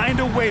 they find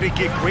a way to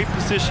get great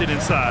position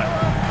inside.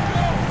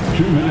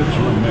 2 minutes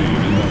remain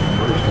in the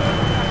first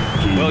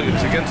half.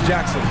 Williams against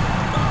Jackson.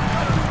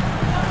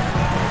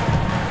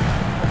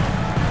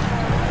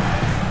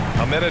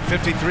 A minute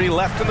 53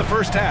 left in the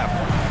first half.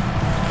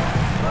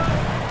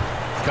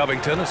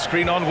 Covington, a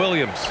screen on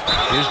Williams.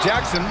 Here's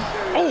Jackson.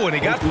 Oh, and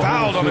he got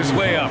fouled on his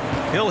way up.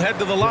 He'll head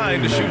to the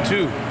line to shoot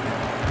 2.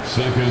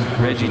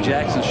 Reggie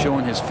Jackson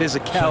showing his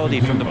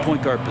physicality from the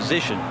point guard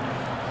position.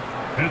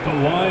 At the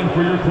line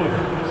for your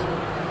Clippers,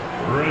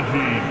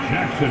 Reggie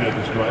Jackson at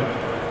the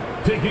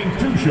stripe, taking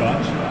 2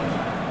 shots.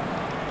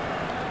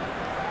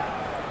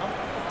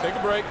 Take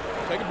a break.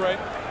 Take a break.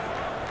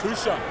 2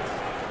 shots.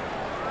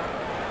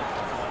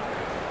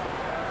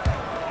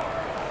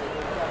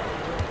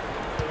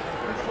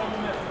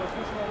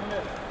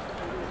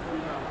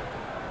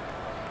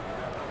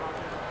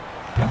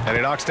 And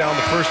he knocks down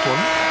the first one.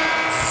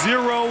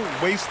 0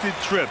 wasted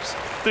trips.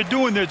 They're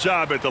doing their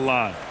job at the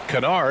line.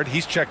 Kennard,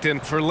 he's checked in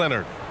for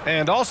Leonard.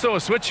 And also a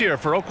switch here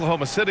for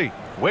Oklahoma City.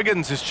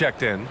 Wiggins is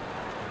checked in.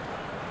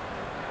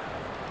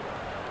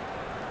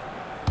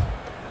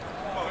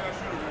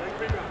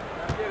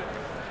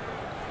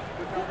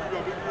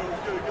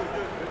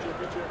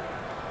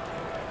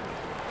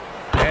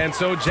 And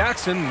so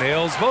Jackson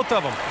nails both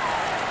of them.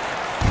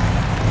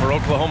 For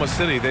Oklahoma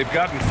City, they've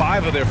gotten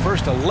 5 of their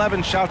first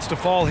 11 shots to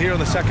fall here in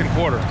the second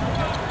quarter.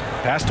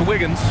 Pass to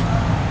Wiggins.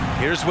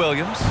 Here's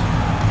Williams.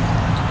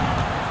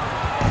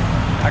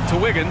 Back to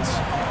Wiggins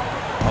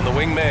on the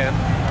wing man.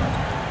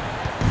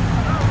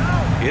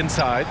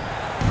 Inside.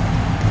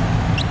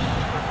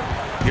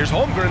 Here's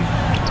Holmgren.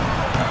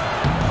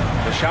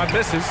 The shot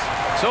misses,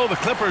 so the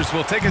Clippers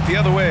will take it the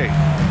other way.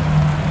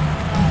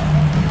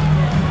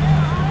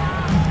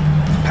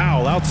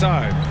 Powell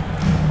outside.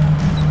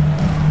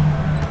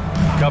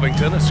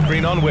 Covington, a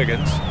screen on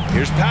Wiggins.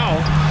 Here's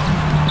Powell.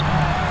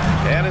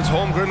 And it's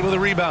Holmgren with a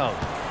rebound.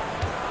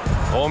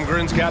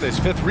 Holmgren's got his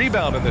 5th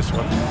rebound in this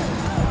one.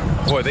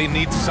 Boy, they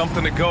need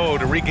something to go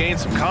to regain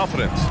some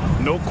confidence.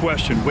 No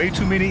question. Way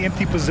too many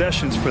empty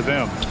possessions for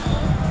them.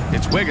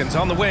 It's Wiggins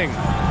on the wing.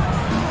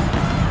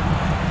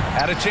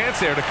 Had a chance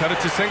there to cut it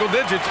to single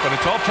digits, but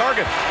it's off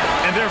target.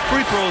 And their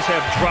free throws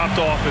have dropped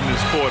off in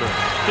this quarter.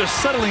 They're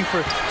settling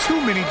for too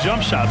many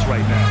jump shots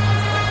right now.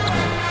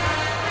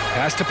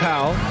 Pass to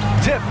Powell.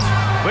 Tipped.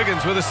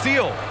 Wiggins with a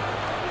steal.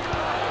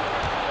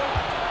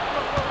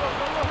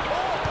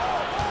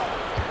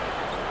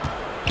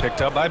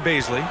 Picked up by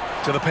Baisley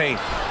to the paint.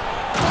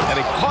 And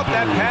he caught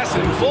that pass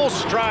in full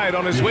stride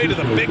on his way to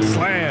the big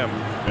slam.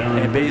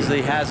 And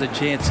Baisley has a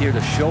chance here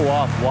to show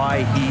off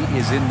why he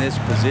is in this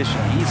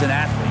position. He's an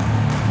athlete.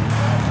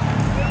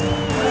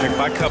 Picked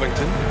by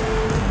Covington.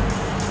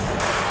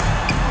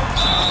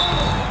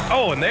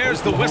 Oh, and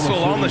there's the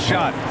whistle on the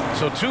shot.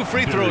 So 2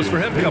 free throws for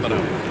him coming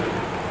up.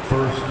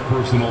 First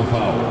personal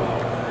foul.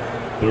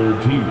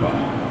 3rd team foul.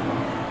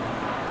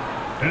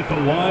 At the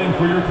line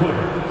for your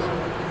Clippers,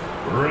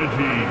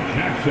 Reggie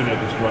Jackson at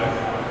the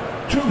stripe.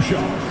 2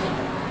 shots.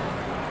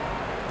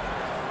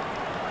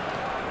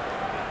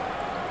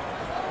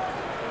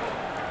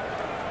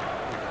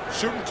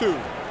 Shooting 2.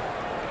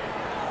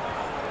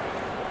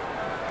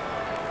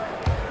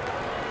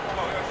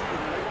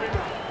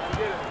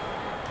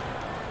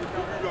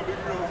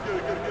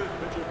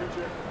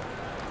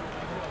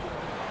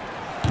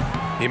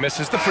 He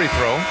misses the free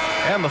throw,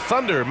 and the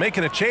Thunder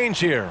making a change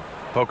here.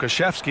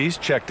 Pokuševski's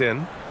checked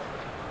in.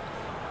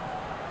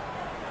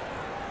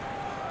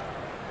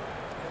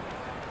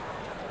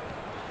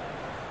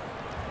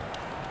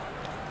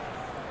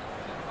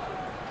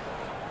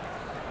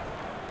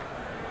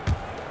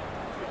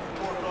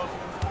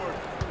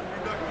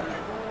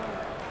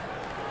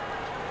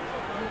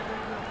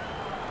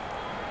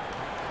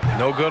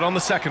 No good on the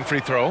second free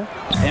throw.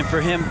 And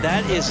for him,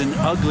 that is an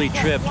ugly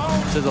trip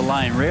to the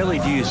line. Rarely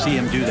do you see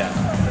him do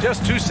that.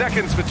 Just 2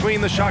 seconds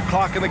between the shot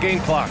clock and the game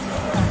clock.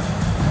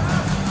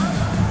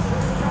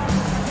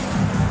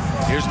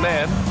 Here's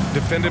Mann,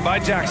 defended by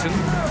Jackson.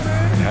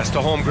 Pass to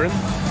Holmgren.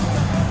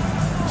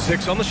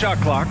 6 on the shot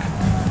clock.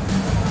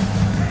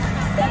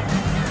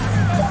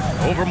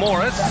 Over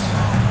Morris.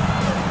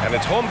 And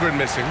it's Holmgren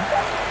missing.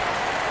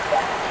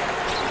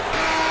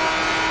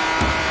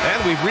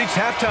 And we've reached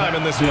halftime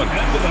in this one.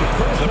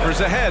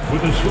 Clippers ahead,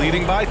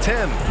 leading by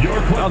 10.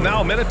 Well,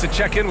 now a minute to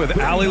check in with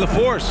Allie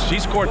LaForce.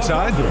 She's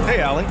courtside. Hey,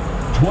 Allie.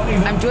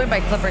 I'm joined by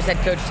Clippers head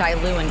coach Ty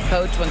Lue. And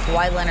coach, when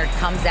Kawhi Leonard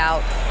comes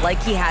out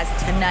like he has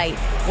tonight,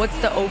 what's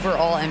the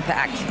overall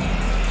impact?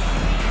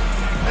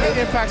 It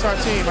impacts our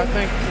team. I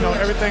think,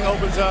 everything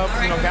opens up.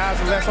 Guys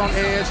are less on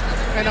edge.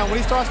 And when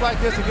he starts like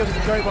this, it gives us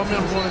a great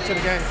momentum going into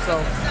the game. So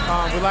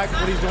we like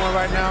what he's doing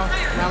right now.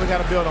 Now we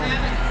got to build on it.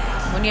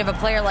 When you have a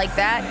player like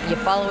that, you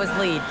follow his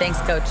lead. Thanks,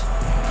 Coach.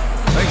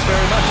 Thanks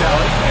very much,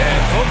 Allie.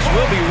 And folks,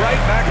 we'll be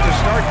right back to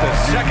start the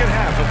second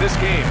half of this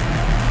game.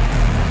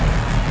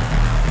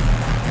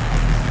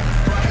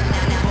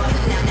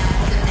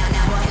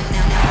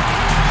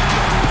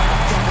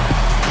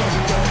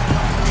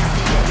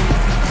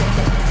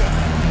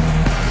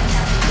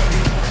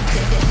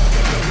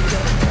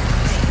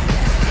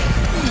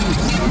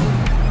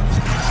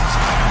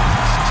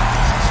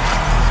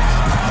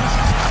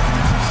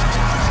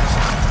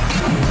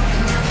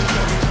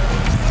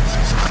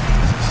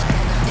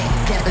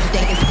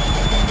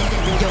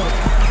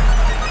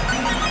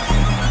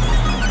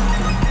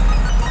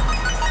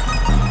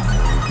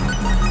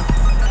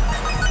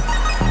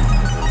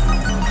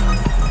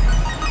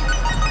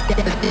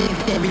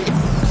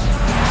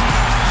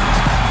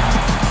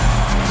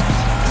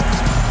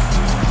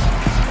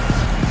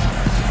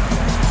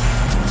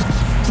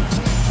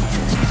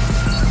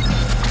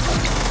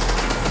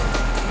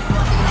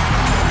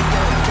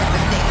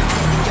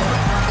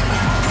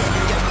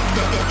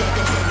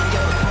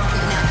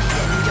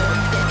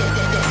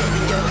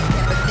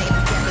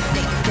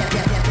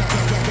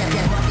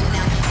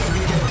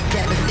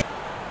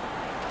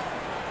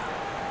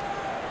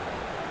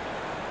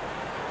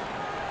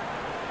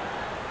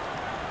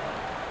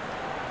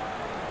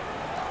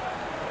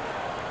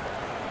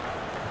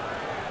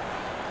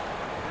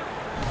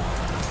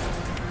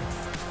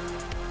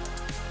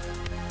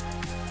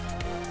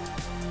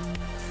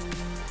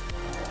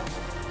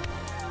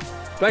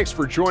 Thanks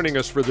for joining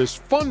us for this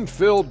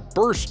fun-filled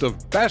burst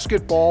of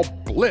basketball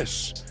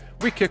bliss.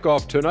 We kick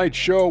off tonight's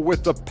show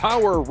with the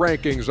power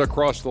rankings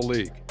across the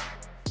league.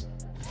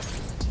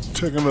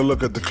 Taking a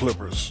look at the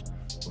Clippers.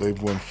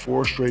 They've won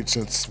 4 straight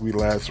since we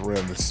last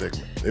ran this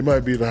segment. They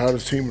might be the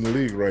hottest team in the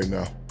league right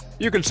now.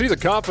 You can see the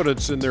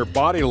confidence in their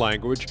body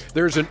language.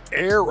 There's an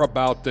air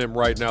about them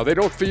right now. They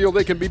don't feel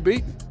they can be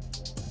beaten.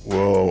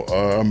 Well,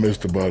 I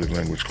missed the body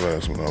language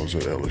class when I was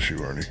at LSU,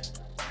 Ernie.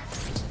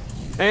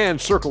 And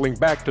circling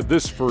back to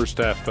this first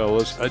half,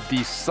 fellas, a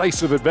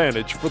decisive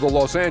advantage for the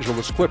Los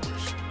Angeles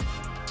Clippers.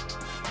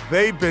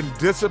 They've been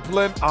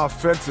disciplined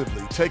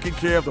offensively, taking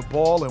care of the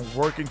ball and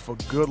working for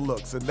good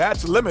looks. And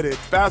that's limited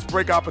fast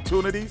break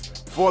opportunities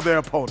for their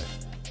opponent.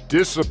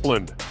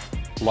 Disciplined,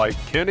 like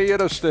Kenny at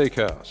a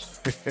steakhouse.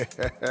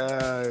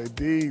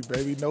 Indeed,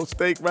 baby. No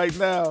steak right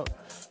now.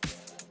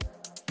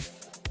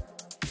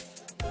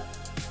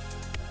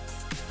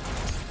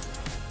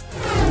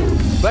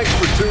 Thanks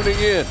for tuning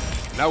in.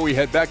 Now we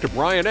head back to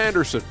Brian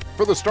Anderson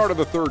for the start of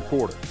the third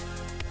quarter.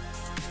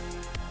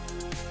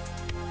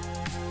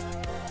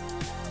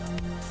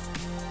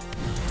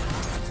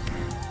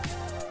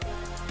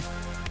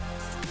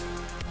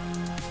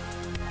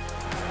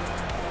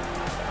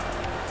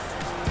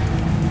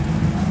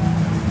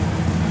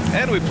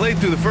 And we played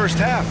through the first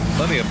half.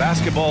 Plenty of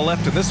basketball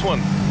left in this one.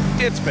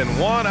 It's been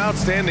one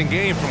outstanding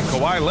game from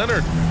Kawhi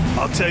Leonard.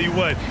 I'll tell you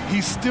what,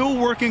 he's still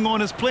working on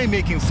his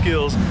playmaking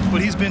skills,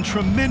 but he's been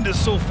tremendous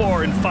so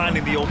far in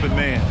finding the open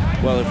man.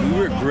 Well, if we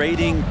were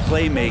grading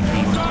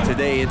playmaking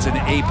today, it's an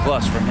A+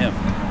 from him.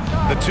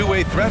 The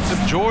two-way threats of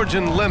George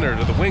and Leonard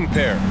are the wing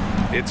pair.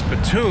 It's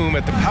Batum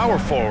at the power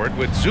forward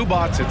with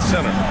Zubac at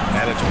center.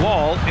 And it's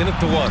Wall in at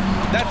the 1.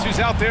 That's who's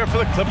out there for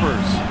the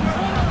Clippers.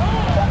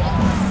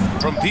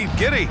 From deep,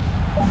 Giddey.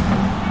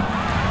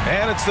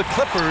 And it's the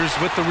Clippers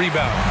with the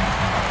rebound.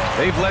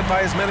 They've led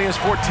by as many as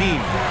 14.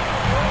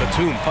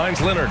 Batum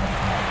finds Leonard.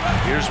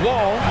 Here's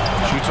Wall.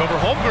 Shoots over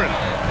Holmgren.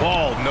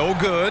 Wall, no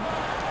good.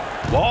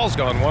 Wall's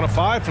gone 1 of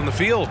 5 from the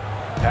field.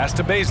 Pass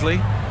to Bazley.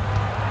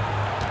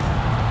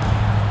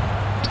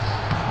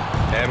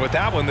 And with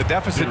that one, the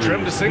deficit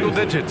trimmed to single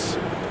digits.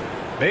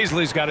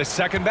 Bazley's got his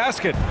second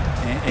basket.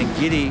 And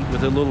Giddey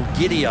with a little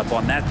giddy up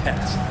on that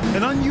pass.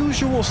 An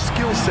unusual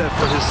skill set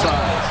for his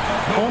size.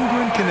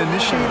 Holmgren can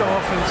initiate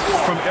offense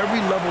from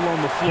every level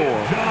on the floor.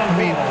 I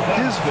mean,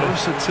 his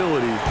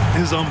versatility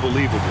is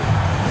unbelievable.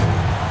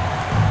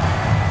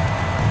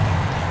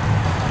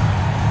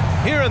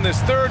 Here in this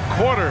third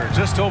quarter,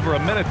 just over a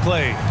minute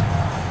played.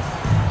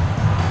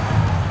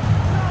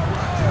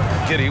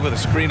 Giddey with a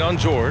screen on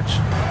George.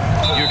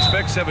 You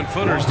expect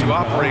 7-footers to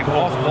operate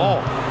off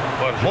ball.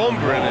 But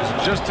Holmgren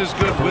is just as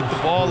good with the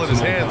ball in his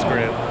hands,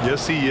 Grant.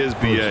 Yes, he is,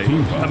 B.A.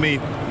 I mean,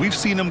 we've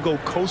seen him go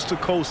coast to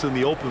coast in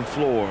the open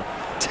floor,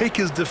 take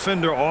his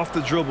defender off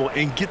the dribble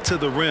and get to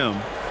the rim.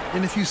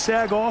 And if you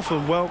sag off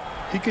him, well,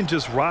 he can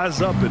just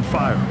rise up and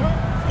fire.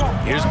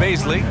 Here's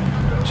Bazley.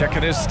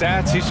 Checking his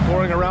stats, he's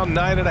scoring around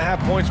 9.5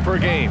 points per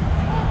game.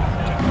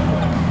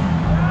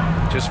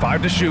 Just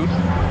 5 to shoot.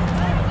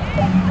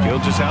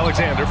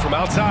 Gilgeous-Alexander from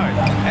outside.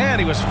 And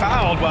he was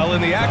fouled while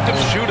in the act of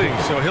shooting,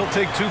 so he'll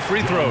take 2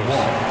 free throws.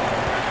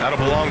 That'll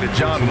belong to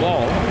John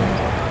Wall.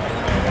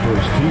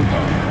 First team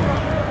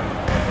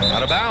foul.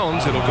 Out of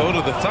bounds, it'll go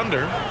to the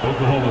Thunder.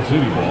 Oklahoma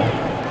City ball.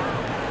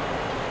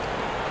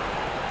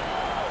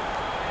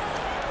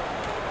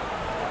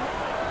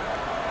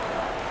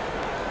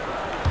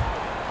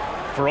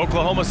 For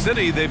Oklahoma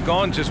City, they've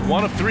gone just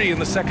 1 of 3 in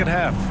the second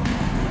half.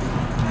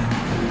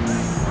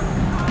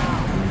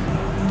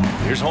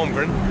 Here's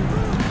Holmgren.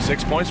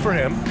 6 points for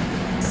him.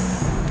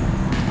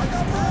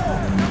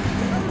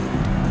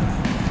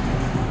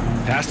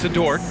 Pass to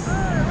Dort.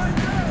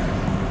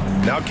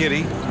 Now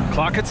Giddey.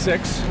 Clock at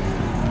 6.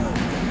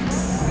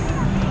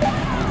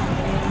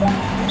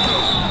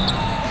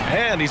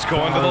 And he's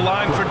going to the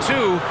line for 2.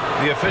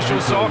 The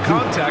official saw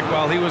contact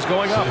while he was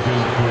going up.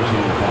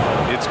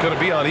 It's going to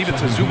be on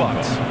Ivica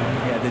Zubac.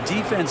 Yeah, the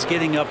defense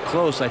getting up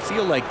close. I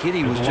feel like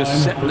Giddey was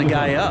just setting the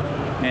guy up.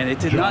 And it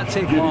did not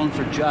take long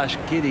for Josh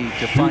Giddey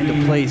to find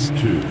a place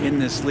in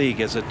this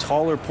league. As a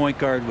taller point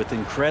guard with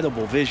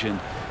incredible vision,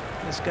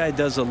 this guy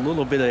does a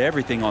little bit of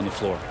everything on the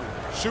floor.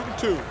 Shooting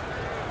 2.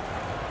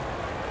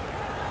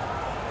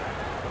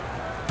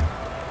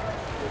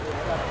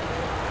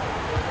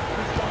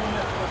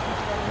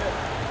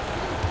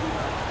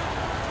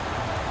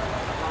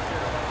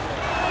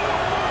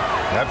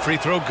 That free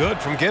throw good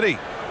from Giddey.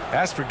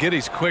 As for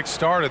Giddey's quick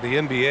start at the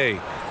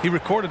NBA, he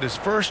recorded his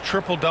first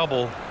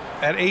triple-double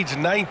at age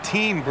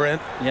 19,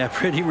 Brent. Yeah,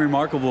 pretty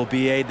remarkable,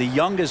 B.A. The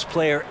youngest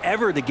player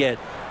ever to get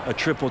a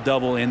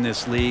triple-double in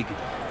this league.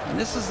 And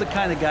this is the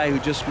kind of guy who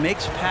just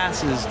makes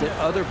passes that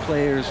other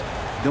players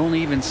don't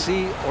even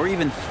see or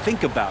even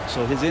think about.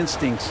 So his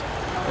instincts,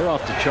 they're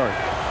off the chart.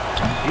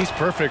 He's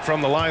perfect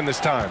from the line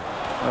this time.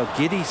 Well,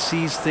 Giddey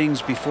sees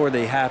things before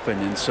they happen,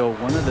 and so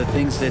one of the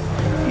things that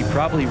he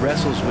probably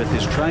wrestles with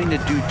is trying to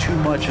do too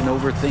much and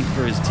overthink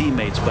for his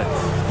teammates, but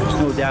there's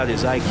no doubt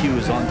his IQ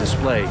is on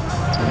display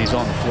when he's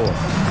on the floor.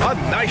 A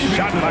nice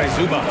shot by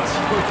Zubac.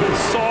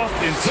 Soft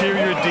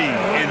interior D,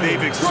 and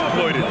they've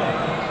exploited it.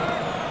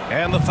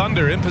 And the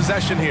Thunder in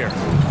possession here.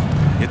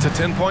 It's a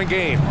 10-point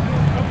game.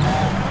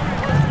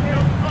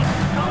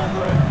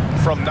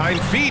 from 9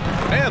 feet,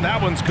 and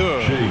that one's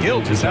good.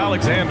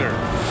 Gilgeous-Alexander.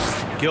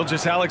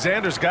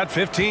 Gilgeous-Alexander's got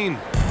 15.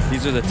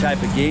 These are the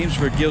type of games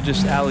for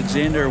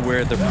Gilgeous-Alexander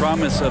where the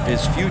promise of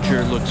his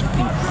future looks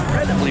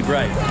incredibly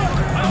bright.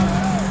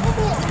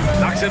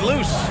 Knocks it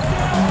loose.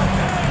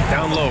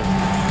 Down low.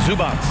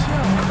 Zubats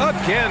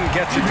again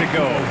gets it to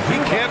go. He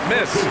can't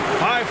miss.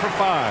 5 for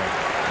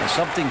 5.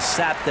 Something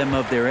sapped them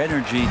of their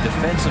energy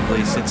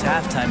defensively since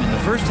halftime. In the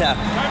first half,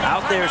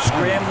 out there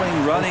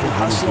scrambling, running,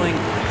 hustling.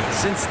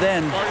 Since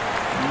then,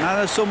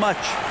 not so much.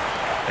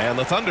 And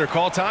the Thunder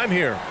call time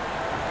here.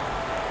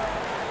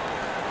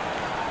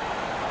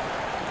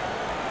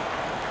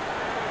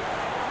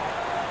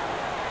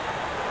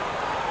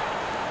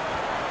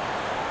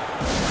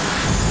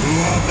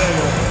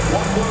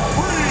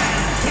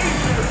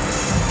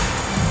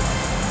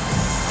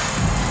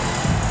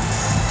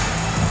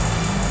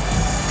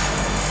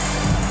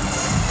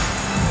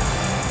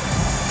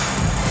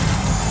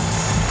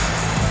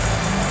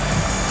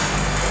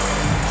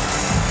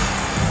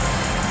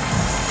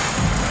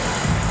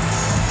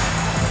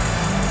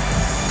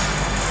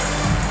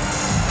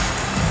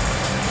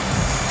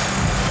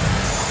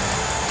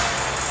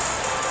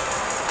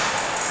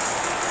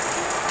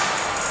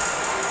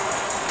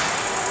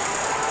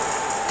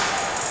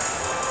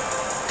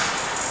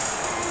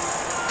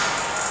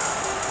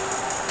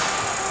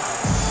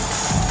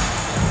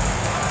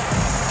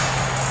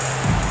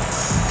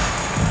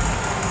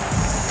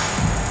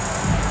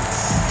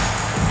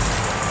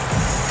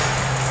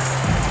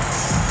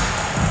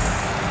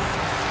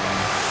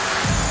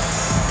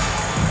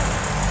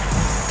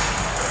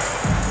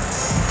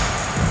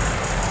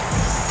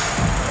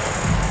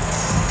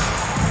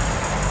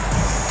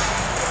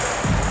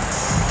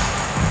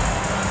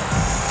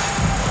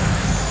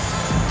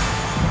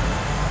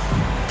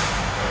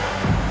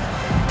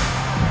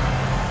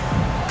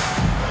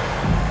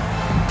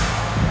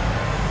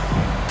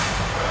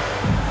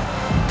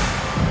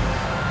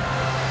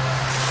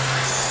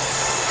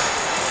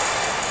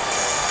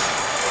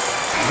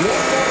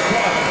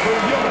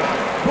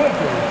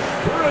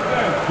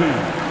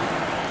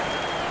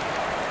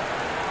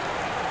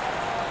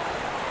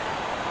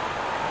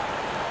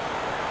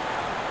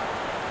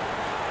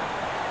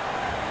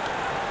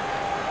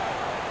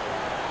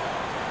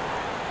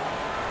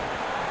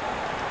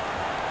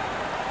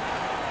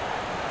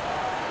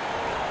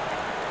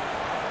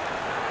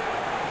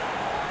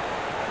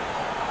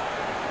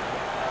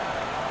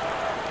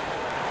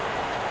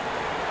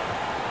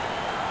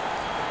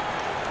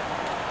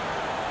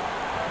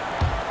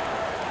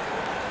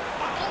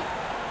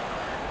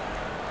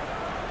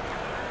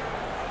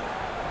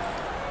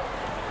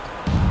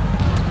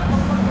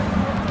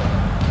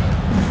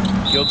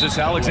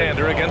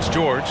 Gilgeous-Alexander against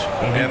George,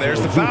 and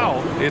there's the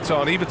foul. It's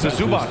on Ivica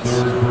Zubats.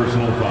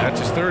 That's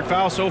his 3rd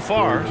foul so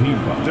far.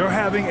 They're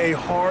having a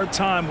hard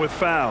time with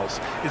fouls.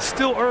 It's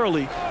still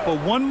early, but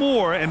one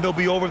more and they'll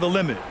be over the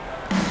limit.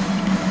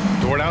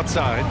 Dort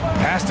outside,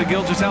 pass to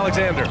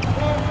Gilgeous-Alexander.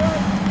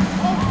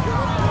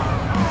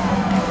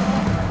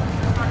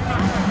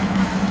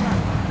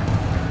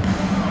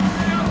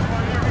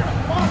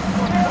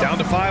 Down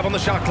to 5 on the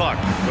shot clock.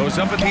 Goes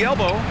up at the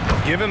elbow.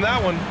 Give him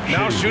that one.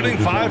 Now shooting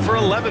 5 for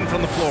 11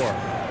 from the floor.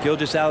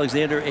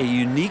 Gilgeous-Alexander, a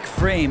unique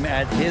frame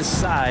at his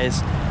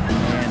size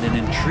and an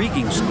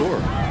intriguing score.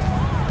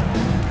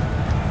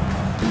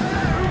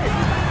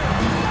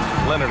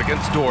 Leonard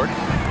against Dort.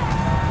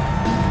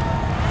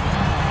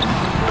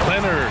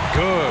 Leonard,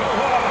 good.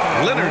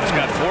 Leonard's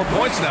got 4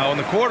 points now in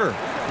the quarter.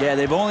 Yeah,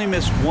 they've only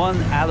missed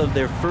 1 out of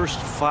their first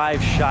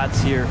 5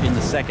 shots here in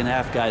the second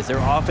half, guys. Their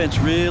offense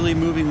really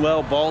moving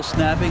well, ball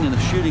snapping, and the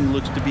shooting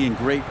looks to be in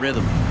great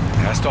rhythm.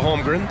 Pass to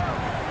Holmgren.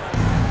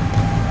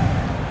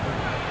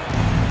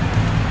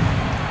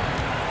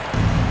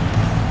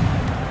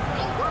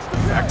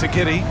 Back to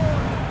Kitty.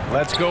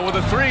 Let's go with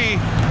a 3.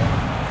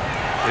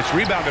 It's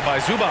rebounded by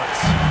Zubats.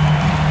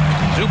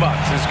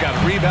 Zubats has got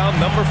rebound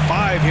number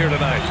 5 here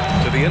tonight.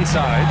 To the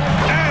inside.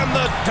 And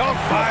the dunk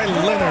by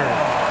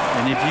Leonard.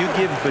 And if you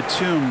give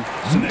Batum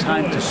some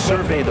time to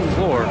survey the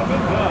floor,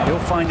 he'll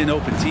find an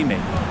open teammate.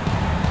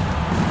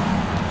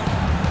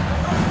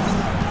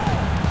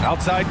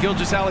 Outside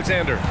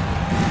Gilgeous-Alexander.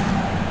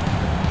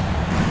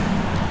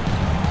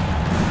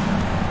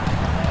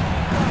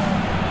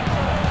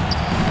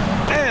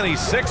 And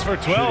he's 6 for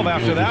 12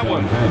 after that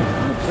one.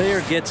 When the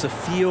player gets a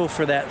feel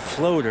for that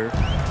floater,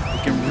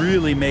 it can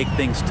really make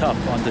things tough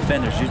on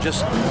defenders. You're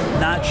just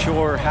not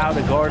sure how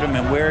to guard them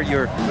and where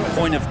your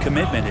point of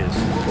commitment is.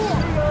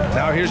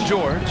 Now here's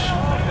George.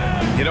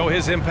 You know,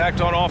 his impact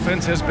on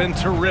offense has been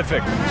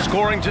terrific,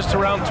 scoring just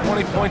around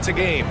 20 points a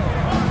game.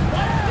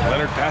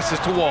 Leonard passes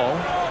to Wall.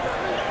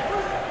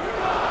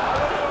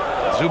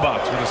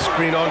 Zubats with a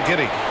screen on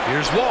Giddey.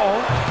 Here's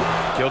Wall.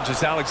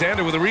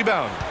 Gilgeous-Alexander with a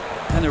rebound.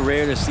 Kind of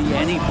rare to see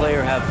any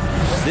player have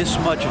this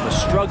much of a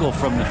struggle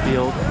from the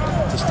field.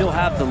 To still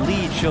have the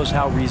lead shows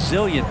how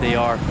resilient they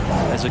are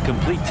as a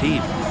complete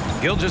team.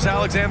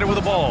 Gilgeous-Alexander with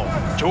the ball.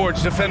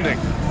 George defending.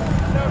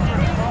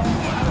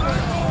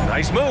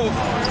 Nice move.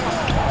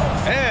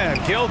 And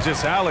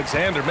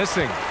Gilgeous-Alexander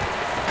missing.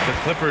 The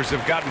Clippers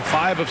have gotten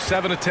 5 of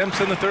 7 attempts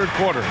in the third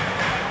quarter.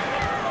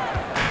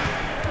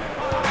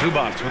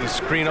 Zubac with a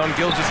screen on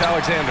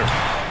Gilgeous-Alexander.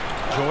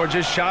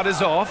 George's shot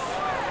is off.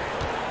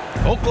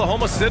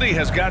 Oklahoma City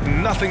has got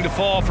nothing to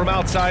fall from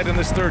outside in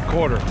this third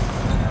quarter.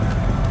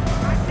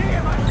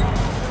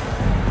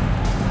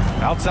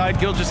 Outside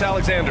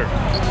Gilgeous-Alexander.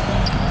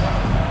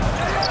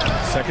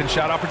 Second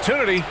shot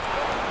opportunity.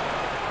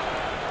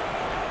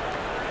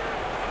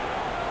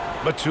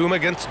 Batum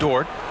against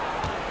Dort.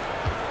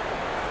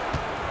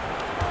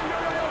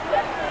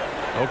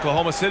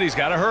 Oklahoma City's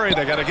got to hurry.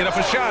 They got to get up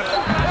a shot.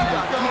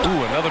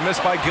 Ooh, another miss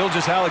by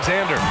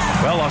Gilgeous-Alexander.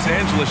 Well, Los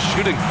Angeles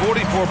shooting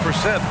 44%,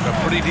 a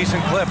pretty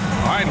decent clip.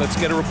 All right, let's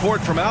get a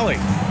report from Allie.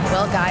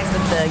 Well, guys,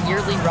 with the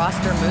yearly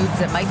roster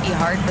moves, it might be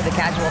hard for the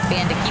casual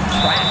fan to keep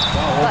track.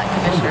 But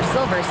Commissioner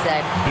Silver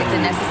said it's a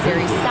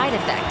necessary side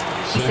effect.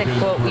 He said,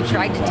 quote, "We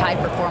tried to tie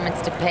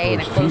performance to pay in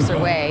a closer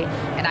way,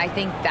 and I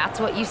think that's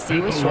what you see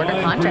with shorter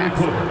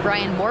contracts."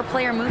 Brian, more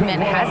player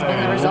movement has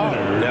been the result.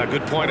 Yeah,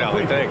 good point,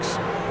 Allie. Thanks.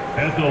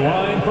 At the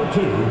line for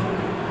 2.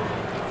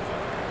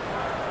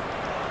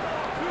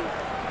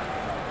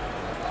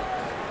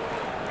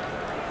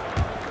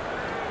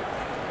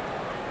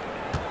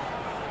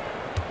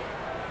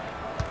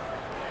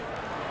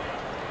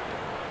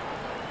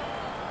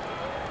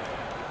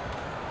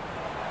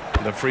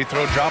 The free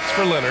throw drops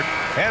for Leonard.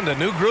 And a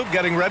new group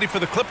getting ready for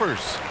the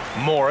Clippers.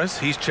 Morris,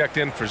 he's checked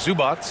in for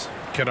Zubac.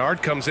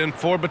 Kennard comes in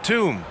for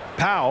Batum.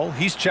 Powell,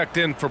 he's checked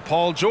in for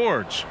Paul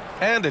George.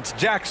 And it's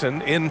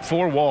Jackson in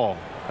for Wall.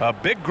 A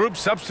big group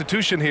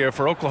substitution here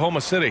for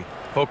Oklahoma City.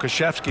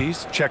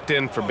 Pokuševski's checked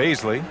in for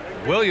Baisley.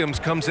 Williams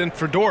comes in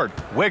for Dort.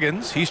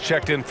 Wiggins, he's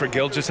checked in for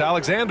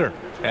Gilgeous-Alexander.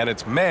 And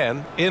it's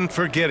Mann in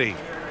for Giddey.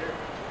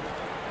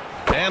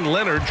 And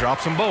Leonard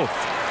drops them both.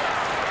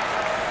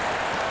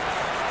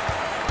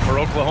 For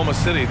Oklahoma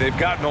City, they've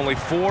gotten only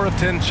 4 of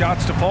 10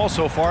 shots to fall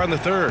so far in the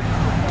third.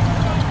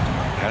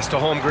 Pass to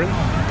Holmgren.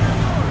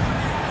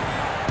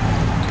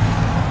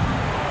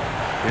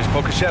 Here's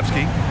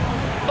Pokuševski.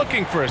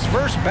 Looking for his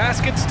first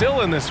basket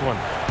still in this one.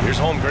 Here's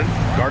Holmgren,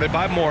 guarded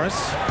by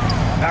Morris.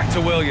 Back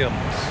to Williams.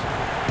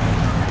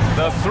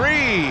 The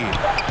 3.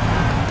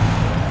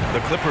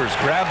 The Clippers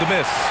grab the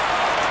miss.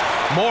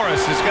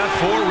 Morris has got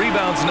 4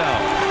 rebounds now.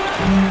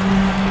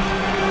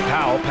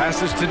 Powell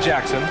passes to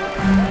Jackson.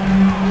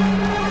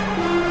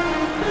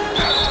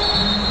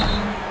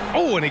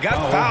 Oh, and he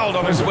got fouled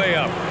on his way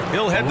up.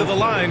 He'll head to the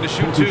line to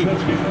shoot 2.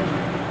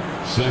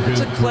 It's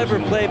a clever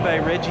play by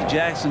Reggie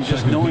Jackson,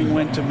 just knowing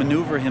when to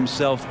maneuver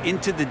himself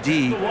into the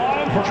D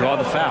and draw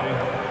the foul.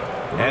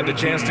 And a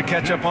chance to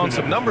catch up on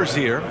some numbers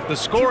here. The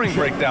scoring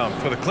breakdown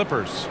for the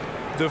Clippers.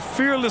 The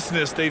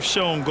fearlessness they've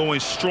shown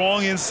going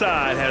strong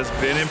inside has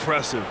been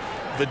impressive.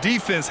 The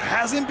defense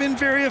hasn't been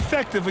very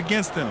effective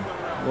against them.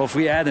 Well, if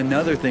we add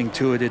another thing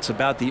to it, it's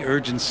about the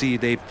urgency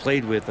they've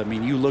played with. I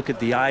mean, you look at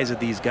the eyes of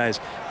these guys.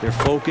 They're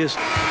focused,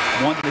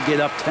 wanting to get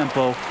up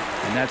tempo,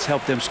 and that's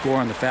helped them score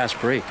on the fast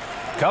break.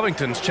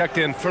 Covington's checked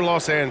in for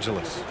Los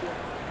Angeles.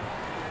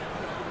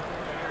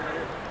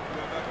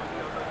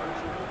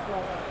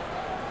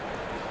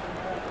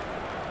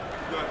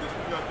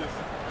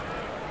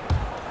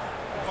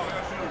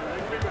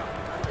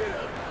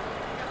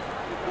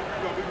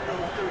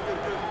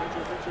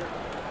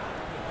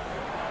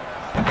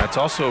 That's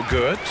also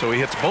good, so he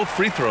hits both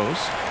free throws.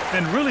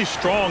 And really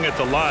strong at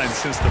the line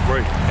since the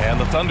break. And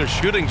the Thunder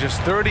shooting just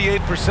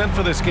 38%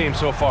 for this game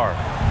so far.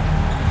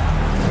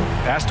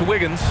 Pass to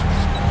Wiggins.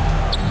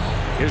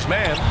 Here's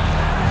Mann.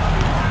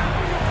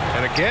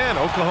 And again,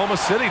 Oklahoma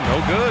City,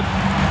 no good.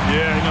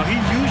 Yeah, you know, he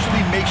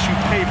usually makes you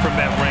pay from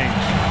that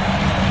range.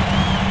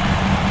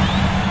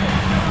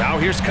 Now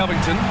here's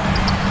Covington.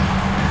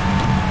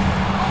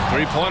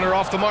 Three-pointer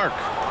off the mark.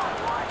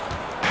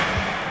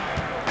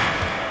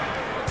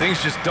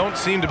 Things just don't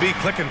seem to be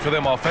clicking for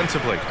them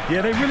offensively.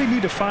 Yeah, they really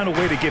need to find a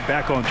way to get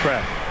back on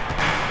track.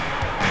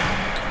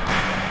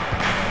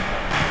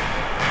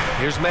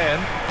 Here's Mann,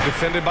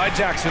 defended by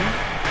Jackson.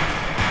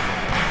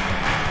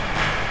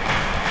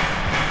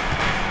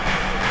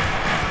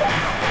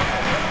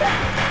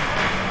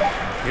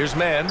 Here's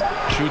Mann,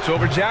 shoots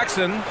over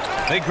Jackson.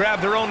 They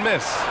grab their own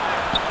miss.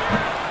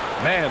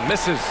 Mann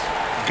misses.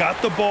 Got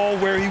the ball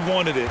where he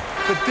wanted it,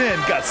 but then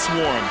got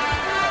swarmed.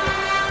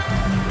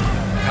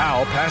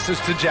 Powell passes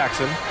to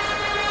Jackson.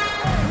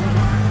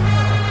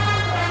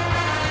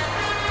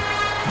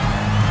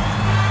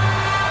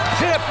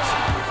 Tipped.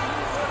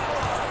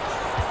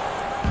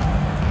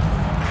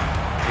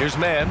 Here's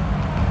Mann.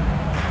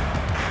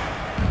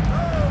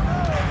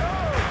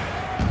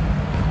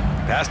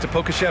 Pass to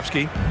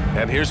Pokuševski.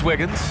 And here's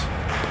Wiggins.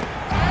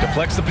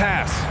 Deflects the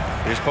pass.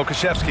 Here's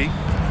Pokuševski.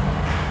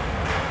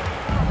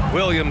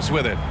 Williams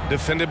with it.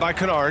 Defended by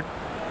Kennard.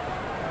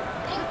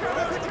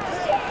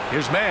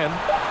 Here's Mann.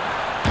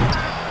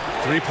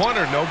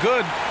 Three-pointer, no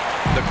good.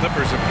 The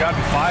Clippers have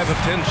gotten 5 of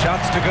 10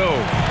 shots to go.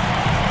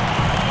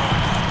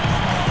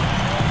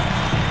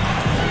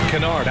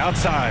 Kennard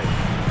outside.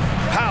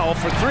 Powell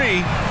for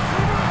 3.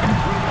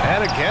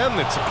 And again,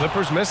 it's the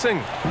Clippers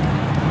missing.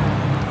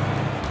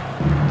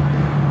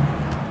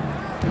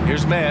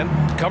 Here's man,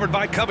 covered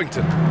by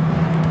Covington.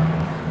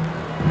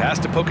 Pass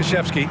to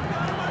Pokashevsky.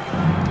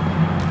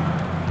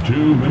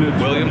 2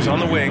 minutes. Williams on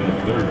the wing.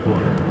 Third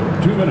quarter.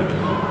 2 minutes.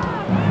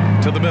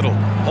 To the middle.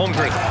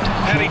 Holmgren.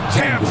 And he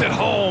jams it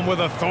home with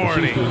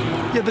authority.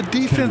 Yeah, the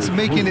defense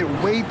making it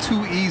way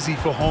too easy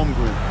for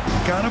Holmgren.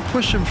 Gotta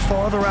push him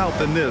farther out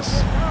than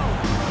this.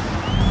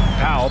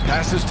 Powell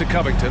passes to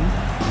Covington.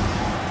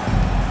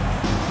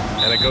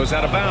 And it goes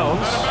out of bounds.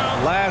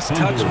 Last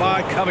touch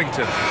by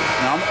Covington.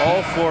 Now, I'm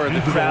all for the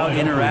crowd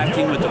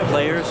interacting with the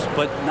players,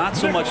 but not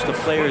so much the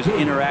players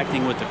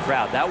interacting with the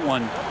crowd. That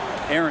one,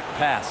 errant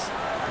pass.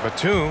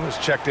 Batum is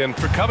checked in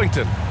for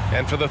Covington.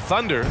 And for the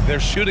Thunder, they're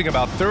shooting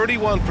about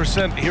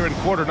 31% here in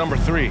quarter number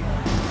 3.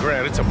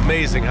 Grant, it's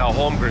amazing how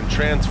Holmgren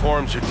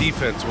transforms your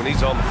defense when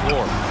he's on the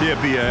floor.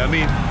 Yeah, B.A. I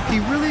mean, he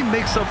really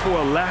makes up for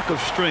a lack of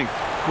strength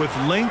with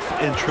length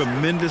and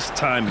tremendous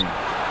timing.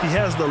 He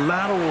has the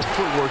lateral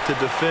footwork to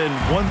defend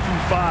 1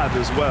 through 5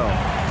 as well.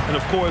 And,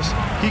 of course,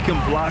 he can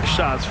block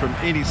shots from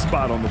any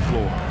spot on the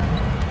floor.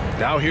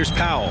 Now here's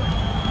Powell.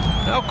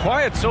 Now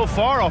quiet so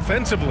far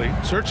offensively,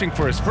 searching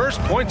for his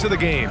first points of the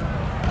game.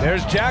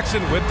 There's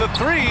Jackson with the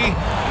 3.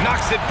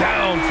 Knocks it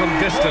down from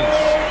distance.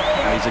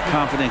 Now he's a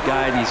confident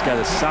guy, and he's got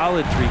a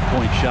solid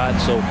three-point shot,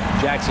 so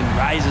Jackson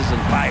rises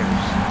and fires.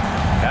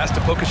 Pass to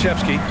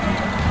Pokashevsky.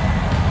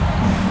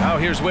 Now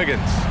here's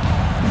Wiggins.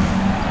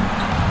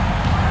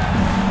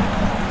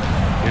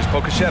 Here's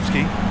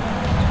Pokashevsky.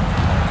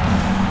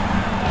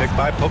 Picked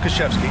by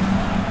Pokashevsky.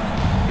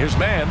 Here's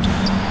Mann.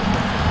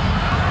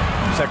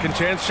 Second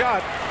chance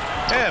shot.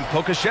 And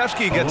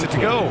Pokashevsky gets it to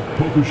go.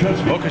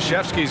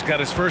 Pokashevsky's got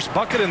his first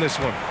bucket in this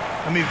one.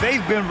 I mean,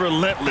 they've been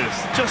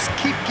relentless. Just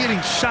keep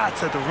getting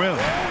shots at the rim.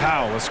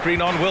 Powell, a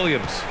screen on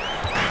Williams.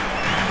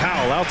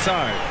 Powell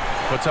outside.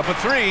 Puts up a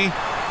 3.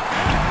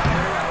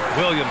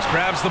 Williams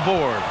grabs the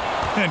board.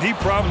 And he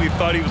probably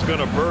thought he was going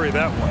to bury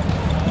that one.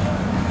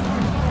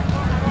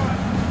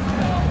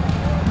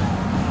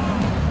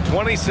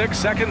 26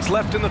 seconds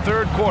left in the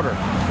third quarter.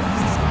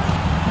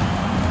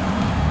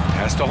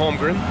 Pass to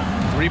Holmgren.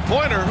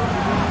 Three-pointer.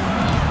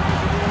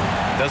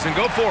 Doesn't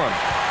go for him.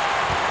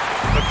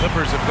 The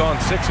Clippers have gone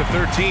 6 of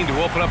 13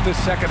 to open up this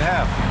second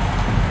half.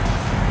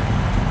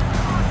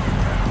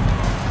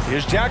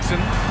 Here's Jackson.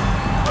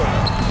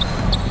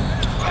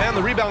 And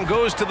the rebound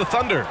goes to the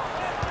Thunder.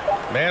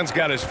 Mann's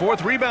got his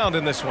 4th rebound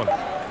in this one.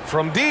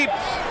 From deep.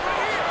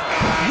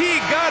 He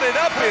got it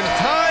up in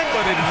time,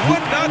 but it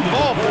would not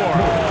fall for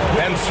him.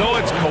 And so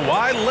it's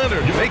Kawhi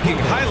Leonard making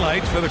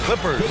highlights for the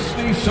Clippers,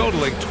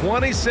 totaling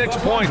 26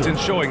 points and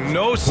showing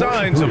no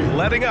signs of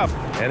letting up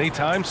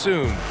anytime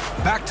soon.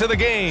 Back to the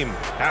game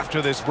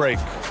after this break.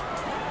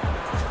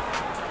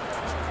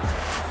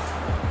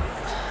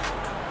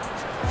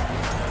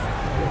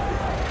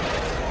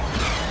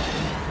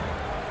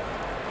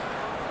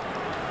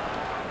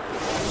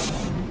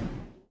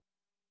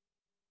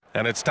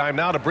 And it's time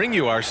now to bring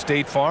you our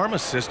State Farm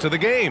assist of the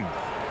game.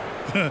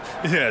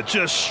 Yeah,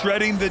 just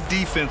shredding the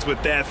defense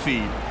with that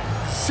feed.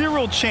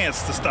 Zero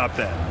chance to stop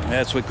that.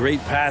 That's what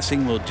great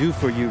passing will do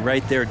for you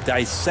right there,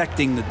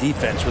 dissecting the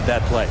defense with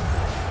that play.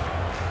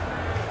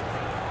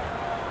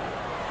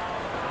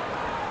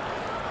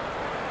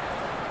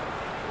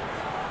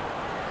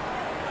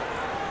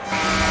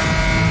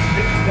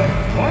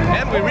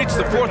 And we reach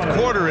the fourth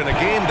quarter in a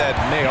game that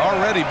may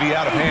already be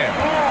out of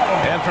hand.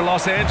 And for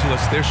Los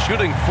Angeles, they're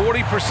shooting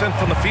 40%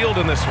 from the field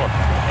in this one.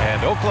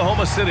 And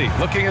Oklahoma City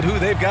looking at who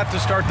they've got to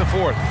start the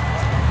fourth.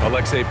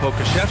 Alexei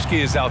Pokashevsky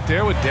is out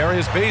there with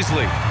Darius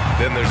Baisley.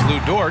 Then there's Lou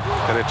Dort,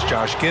 then it's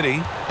Josh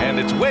Giddey, and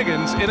it's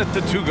Wiggins in at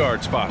the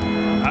 2-guard spot.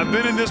 I've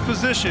been in this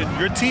position.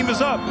 Your team is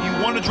up.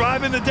 You want to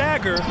drive in the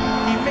dagger.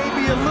 He may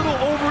be a little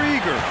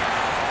overeager.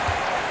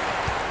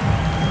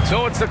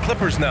 So it's the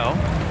Clippers now.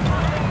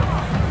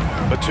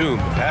 Batum,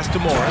 pass to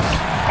Morris.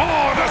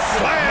 Oh, the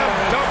slam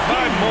dunk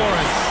by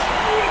Morris.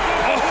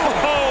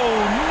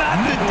 Oh,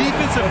 not the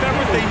defensive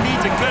effort they need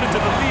to cut it to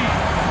the lead.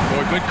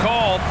 Boy, good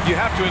call. You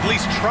have to at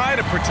least try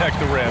to protect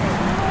the rim.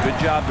 Good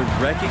job to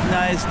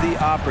recognize the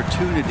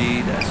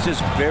opportunity. That's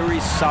just very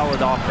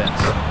solid offense.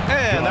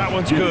 And that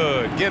one's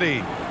good.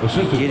 Giddey.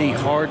 Giddey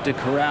hard to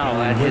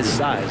corral at his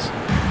size.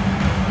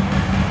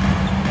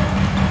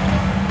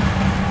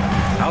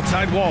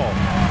 Outside wall.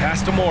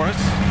 Pass to Morris.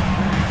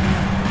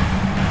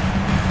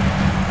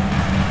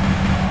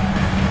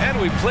 And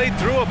we played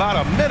through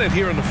about a minute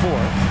here in the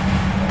fourth.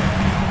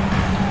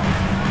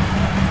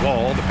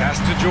 Wall, the pass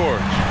to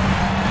George.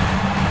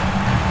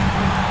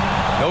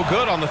 No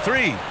good on the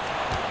 3.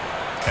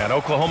 And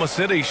Oklahoma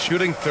City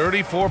shooting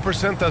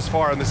 34% thus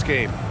far in this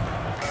game.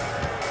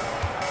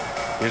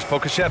 Here's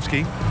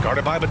Pokashevsky,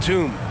 guarded by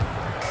Batum.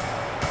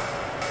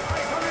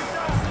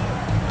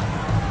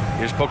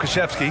 Here's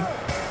Pokashevsky.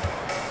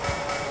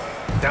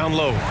 Down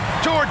low.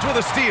 George with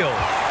a steal.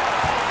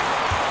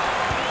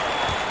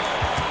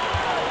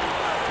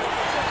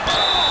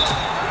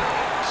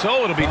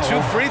 So it'll be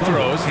 2 free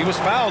throws. He was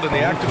fouled in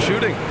the act of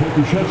shooting.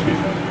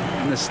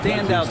 And the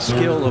standout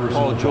skill of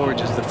Paul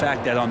George is the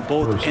fact that on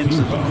both ends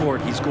of the court,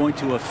 he's going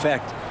to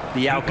affect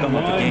the outcome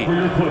of the game.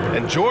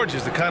 And George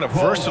is the kind of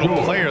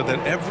versatile player that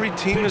every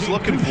team is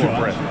looking for,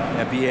 Brent.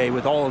 Yeah, BA,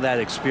 with all of that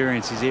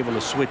experience, he's able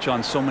to switch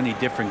on so many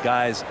different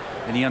guys,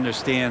 and he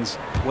understands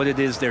what it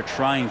is they're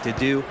trying to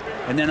do.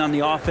 And then on the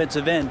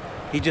offensive end,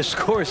 he just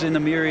scores in a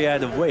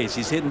myriad of ways.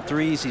 He's hitting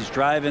threes, he's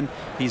driving,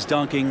 he's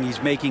dunking,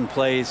 he's making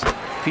plays.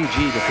 PG,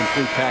 the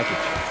complete package.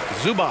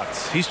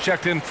 Zubats, he's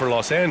checked in for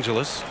Los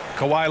Angeles.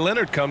 Kawhi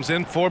Leonard comes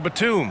in for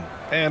Batum.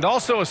 And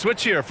also a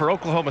switch here for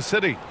Oklahoma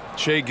City.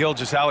 Shai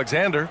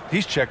Gilgeous-Alexander,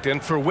 he's checked in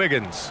for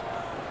Wiggins.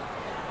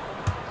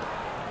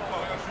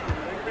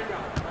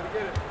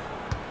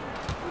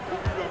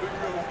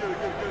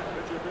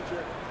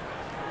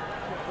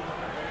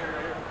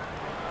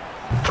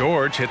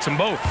 George hits them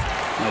both.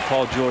 Now,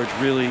 Paul George,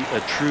 really a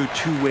true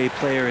two-way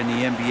player in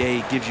the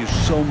NBA, gives you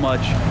so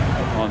much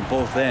on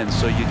both ends,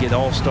 so you get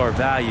all-star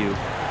value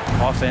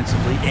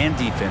offensively and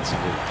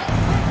defensively.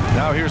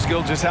 Now here's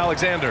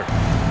Gilgeous-Alexander.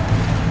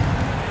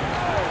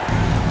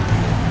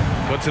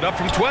 Puts it up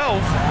from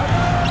 12.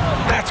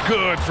 That's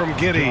good from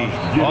Giddey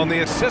on the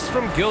assist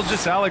from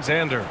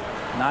Gilgeous-Alexander.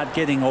 Not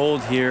getting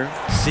old here,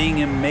 seeing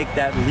him make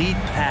that lead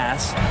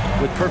pass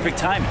with perfect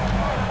timing.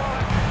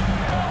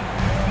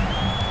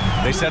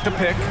 They set the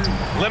pick.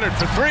 Leonard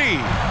for three.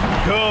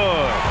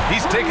 Good.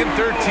 He's taken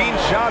 13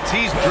 shots.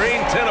 He's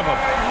drained 10 of them.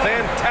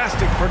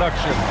 Fantastic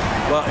production.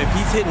 Well, if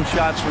he's hitting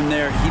shots from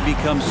there, he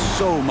becomes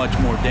so much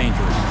more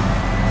dangerous.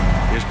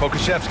 Here's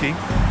Pokusevski.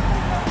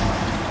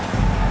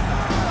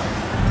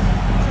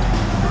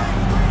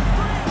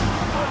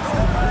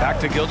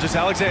 Back to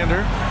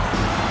Gilgeous-Alexander.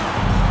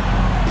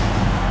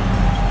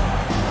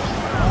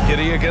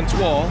 Giddey against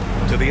Wall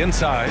to the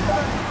inside.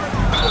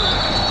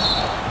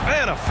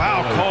 And a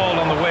foul called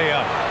on the way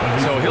up.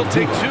 So he'll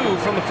take 2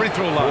 from the free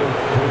throw line.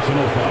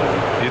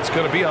 It's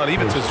going to be on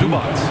even to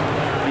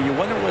Zubats. You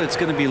wonder what it's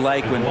going to be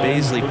like when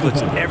Bazley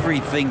puts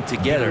everything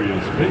together.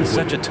 It's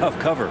such a tough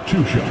cover.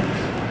 2 shots.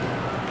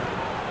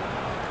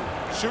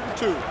 Shooting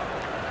 2.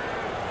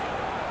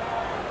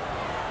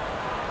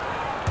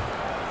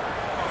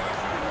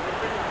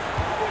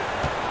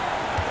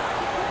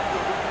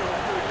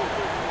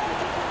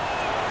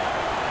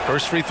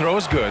 First free throw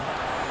is good.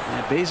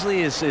 Yeah,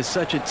 Bazley is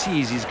such a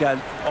tease. He's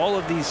got all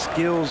of these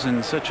skills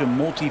and such a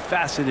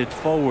multifaceted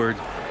forward.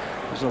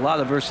 There's a lot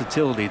of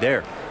versatility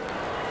there.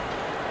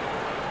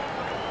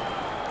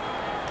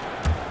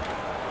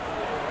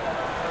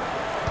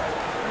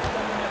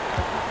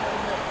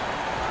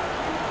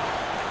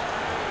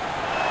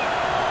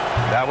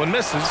 That one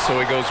misses, so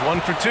he goes 1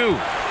 for 2.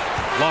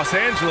 Los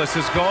Angeles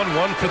has gone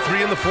 1 for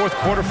 3 in the fourth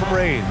quarter from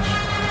range.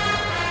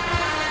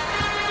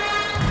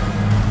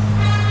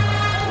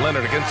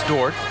 Leonard against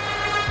Dort.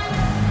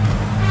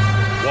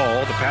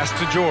 Wall, the pass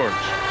to George.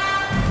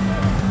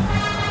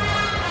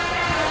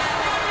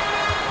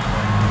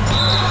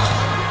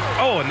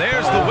 Oh, and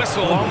there's the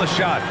whistle on the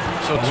shot.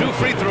 So 2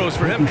 free throws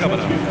for him coming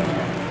up.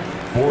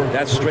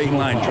 That straight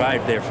line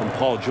drive there from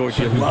Paul George.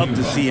 You love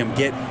to see him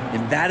get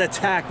in that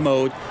attack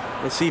mode.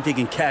 Let's see if he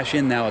can cash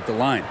in now at the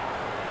line.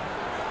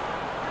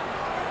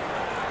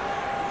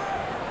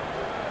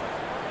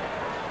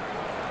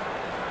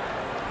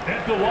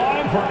 At the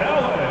line for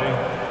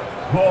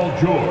LA, Paul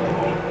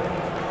George.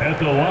 At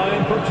the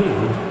line for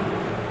 2.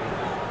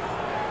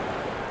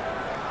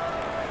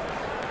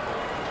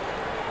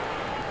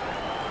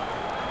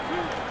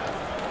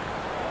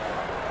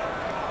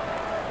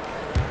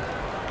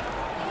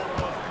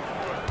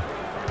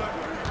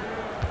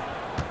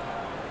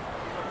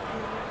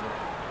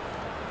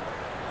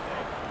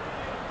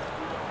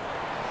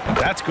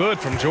 That's good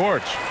from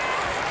George.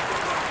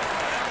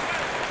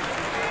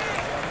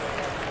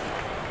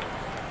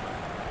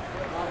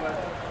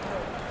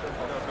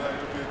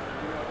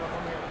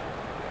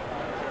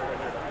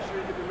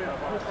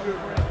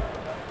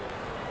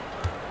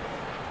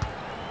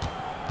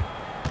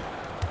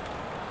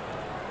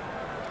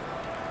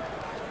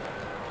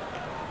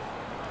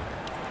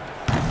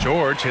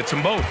 George hits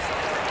them both.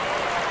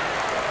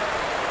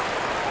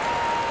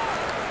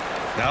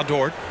 Now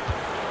Dort.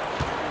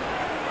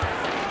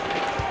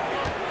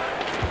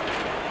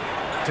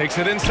 Takes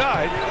it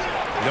inside.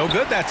 No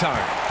good that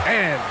time.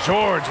 And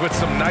George with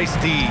some nice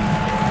D.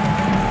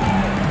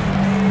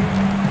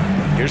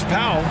 Here's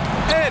Powell.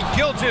 And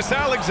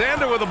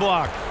Gilgeous-Alexander with a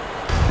block.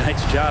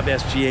 Nice job,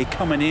 SGA,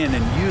 coming in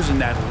and using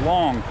that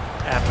long,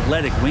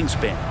 athletic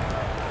wingspan.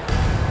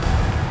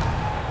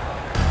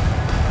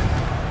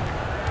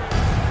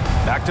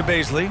 Back to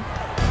Bazley.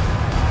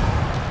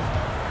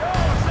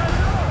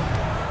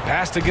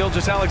 Pass to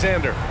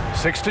Gilgeous-Alexander.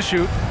 6 to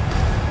shoot.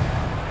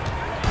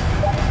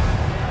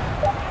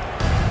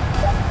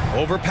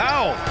 Over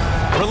Powell.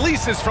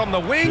 Releases from the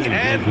wing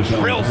and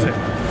drills it.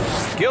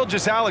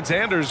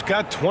 Gilgeous-Alexander's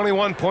got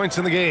 21 points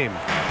in the game.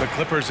 The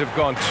Clippers have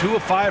gone 2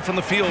 of 5 from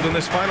the field in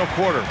this final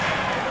quarter.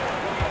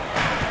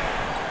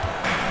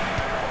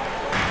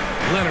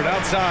 Leonard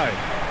outside.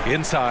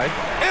 Inside.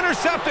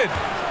 Intercepted.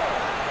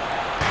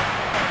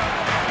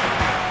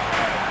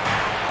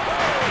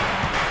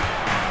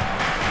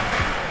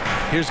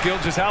 Here's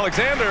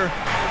Gilgeous-Alexander.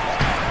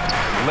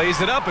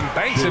 Lays it up and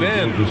banks it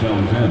in.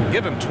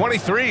 Give him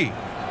 23.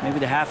 Maybe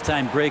the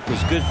halftime break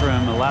was good for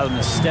him, allowed him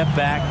to step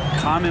back,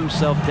 calm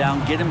himself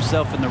down, get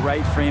himself in the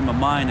right frame of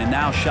mind, and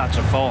now shots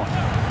are falling.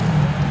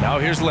 Now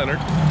here's Leonard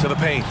to the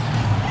paint.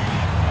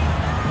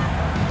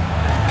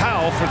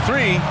 Powell for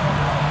three.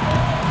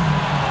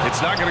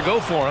 It's not going to go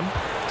for him,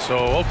 so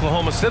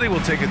Oklahoma City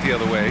will take it the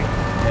other way.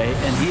 Okay,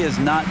 and he has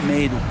not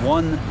made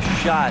one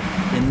shot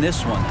in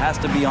this one. Has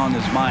to be on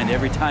his mind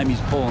every time he's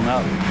pulling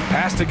up.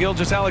 Pass to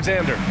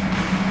Gilgeous-Alexander.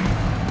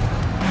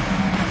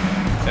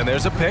 And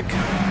there's a pick.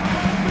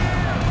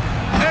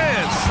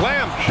 And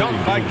slam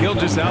dunk by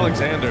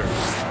Gilgeous-Alexander.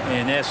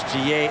 And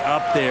SGA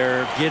up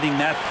there getting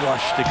that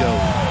flush to go.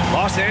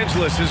 Los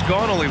Angeles has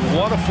gone only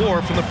 1 of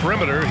 4 from the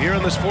perimeter here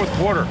in this fourth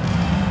quarter.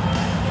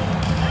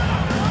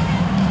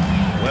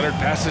 Leonard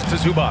passes to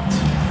Zubac.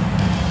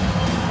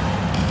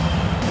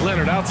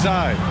 Leonard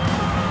outside.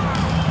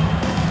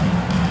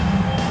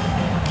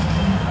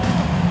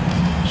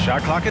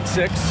 Shot clock at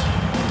 6.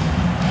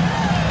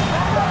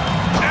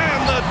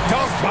 And the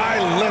dunk by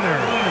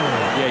Leonard.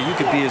 Yeah, you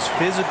could be as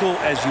physical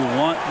as you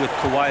want with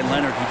Kawhi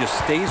Leonard. He just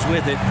stays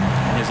with it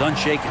and is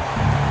unshaken.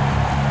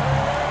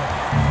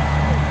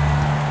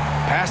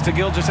 Pass to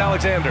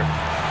Gilgeous-Alexander.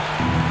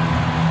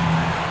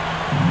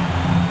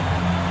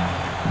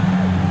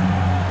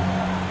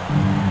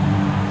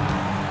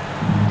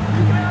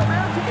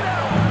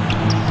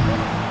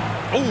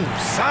 Oh,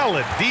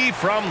 solid D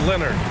from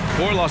Leonard.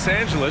 For Los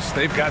Angeles,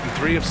 they've gotten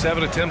 3 of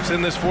 7 attempts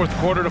in this fourth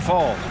quarter to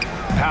fall.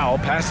 Powell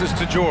passes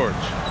to George.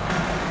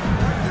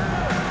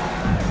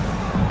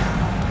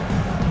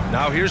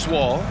 Now here's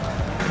Wall.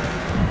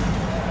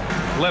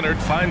 Leonard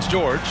finds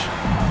George.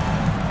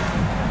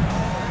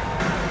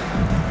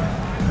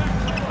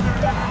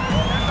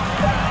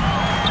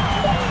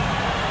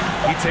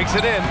 He takes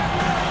it in.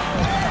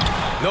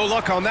 No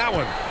luck on that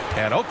one.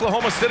 And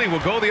Oklahoma City will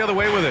go the other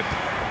way with it.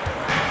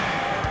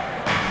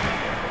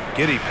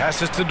 Giddey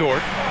passes to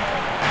Dort.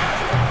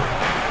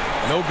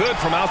 No good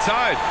from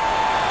outside.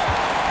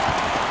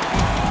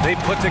 They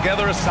put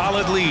together a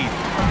solid lead.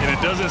 And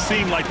it doesn't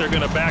seem like they're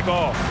going to back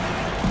off.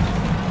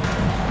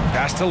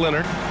 Pass to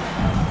Leonard.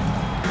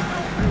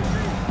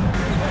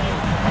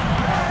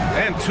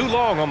 And too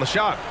long on the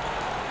shot.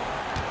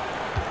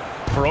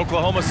 For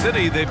Oklahoma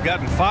City, they've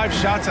gotten 5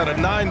 shots out of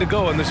 9 to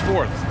go in this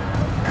fourth.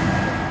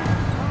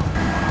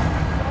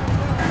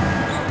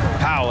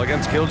 Powell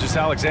against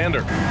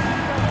Gilgeous-Alexander.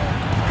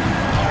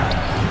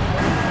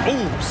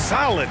 Oh,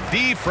 solid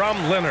D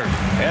from Leonard.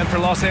 And for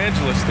Los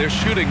Angeles, they're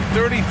shooting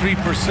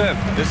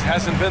 33%. This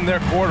hasn't been their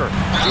quarter.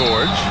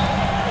 George.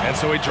 And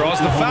so he draws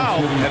the foul,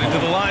 headed to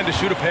the line to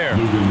shoot a pair.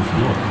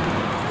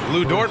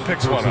 Lou Dort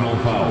picks one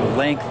up. The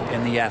length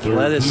and the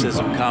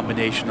athleticism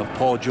combination of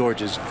Paul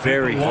George is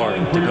very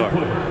hard to guard.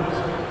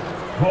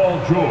 Paul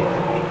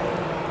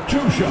George,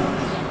 2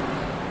 shots.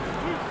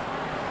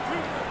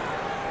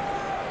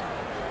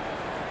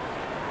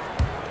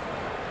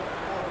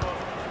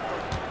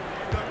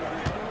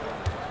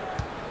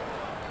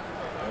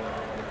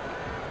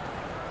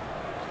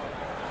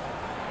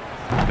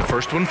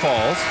 First one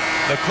falls.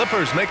 The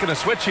Clippers making a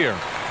switch here.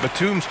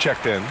 Batum's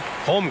checked in.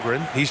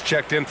 Holmgren, he's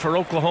checked in for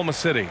Oklahoma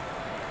City.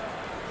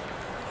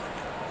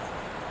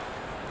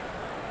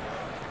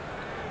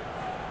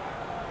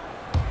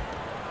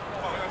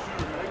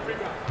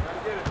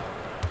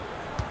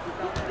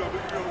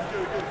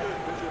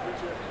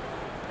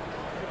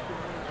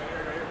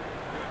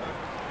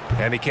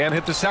 And he can't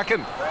hit the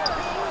second.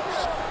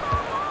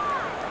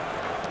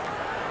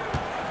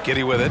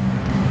 Giddey with it.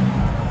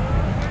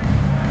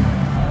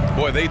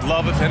 Boy, they'd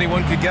love if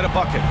anyone could get a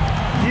bucket.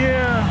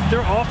 Yeah,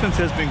 their offense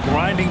has been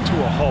grinding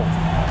to a halt.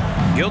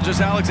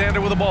 Gilgeous-Alexander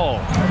with the ball.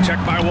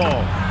 Checked by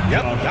Wall.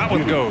 Yep, that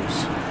one goes.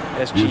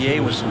 SGA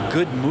with some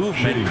good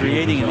movement,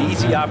 creating an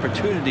easy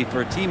opportunity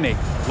for a teammate.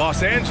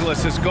 Los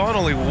Angeles has gone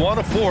only 1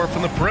 of 4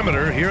 from the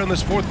perimeter here in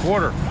this fourth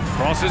quarter.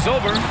 Crosses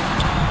over.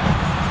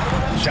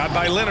 Shot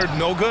by Leonard,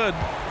 no good.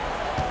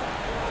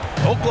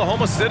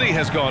 Oklahoma City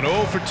has gone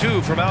 0 for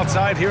 2 from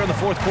outside here in the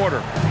fourth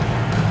quarter.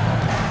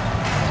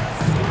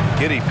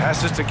 Giddey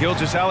passes to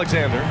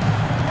Gilgeous-Alexander.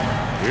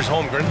 Here's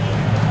Holmgren.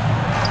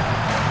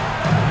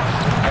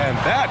 And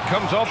that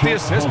comes off the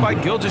assist by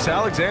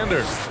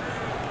Gilgeous-Alexander.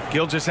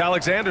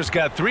 Gilgeous-Alexander's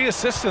got 3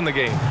 assists in the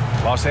game.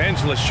 Los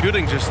Angeles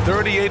shooting just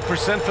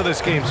 38% for this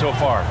game so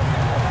far.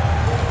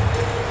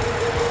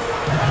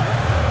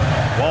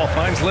 Wall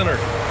finds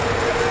Leonard.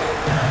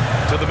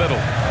 To the middle.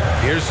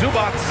 Here's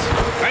Zubac.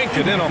 Banked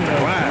it in off the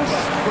glass.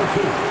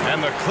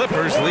 And the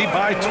Clippers lead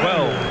by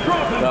 12.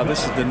 Well,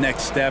 this is the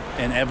next step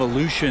in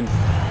evolution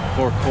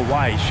for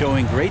Kawhi,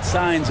 showing great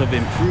signs of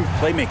improved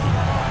playmaking.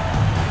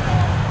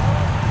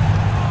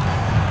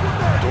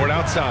 Dort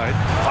outside.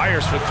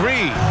 Fires for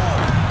 3.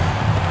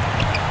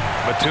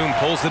 Batum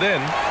pulls it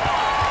in.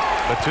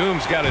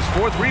 Batum's got his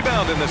 4th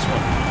rebound in this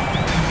one.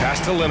 Pass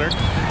to Leonard.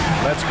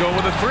 Let's go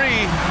with a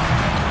 3.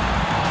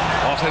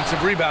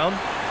 Offensive rebound.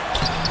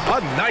 A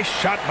nice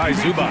shot by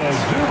Zubac.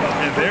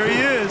 And there he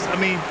is. I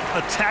mean,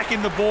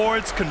 attacking the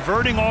boards,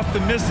 converting off the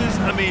misses.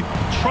 I mean,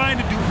 trying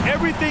to do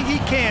everything he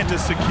can to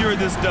secure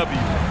this W.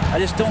 I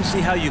just don't see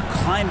how you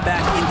climb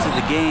back into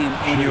the game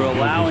and you're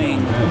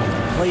allowing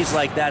plays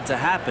like that to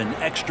happen.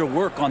 Extra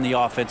work on the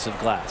offensive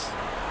glass.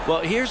 Well,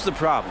 here's the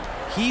problem.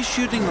 He's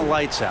shooting the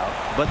lights out,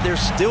 but they're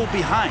still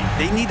behind.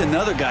 They need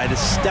another guy to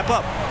step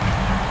up.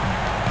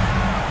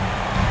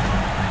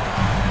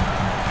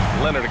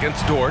 Leonard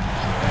against Dort.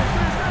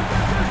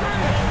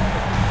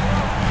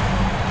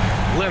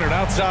 Leonard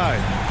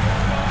outside.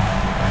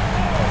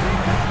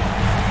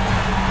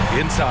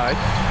 Inside.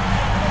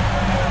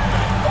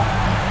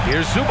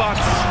 Here's Zubac.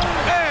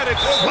 And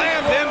it's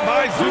slammed in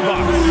by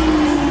Zubac.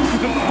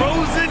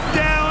 Throws it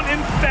down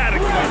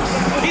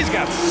emphatically. He's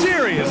got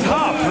serious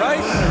hop, right?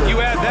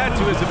 You add that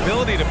to his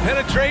ability to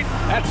penetrate,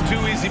 that's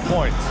 2 easy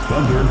points.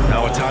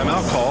 Now a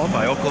timeout call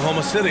by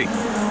Oklahoma City.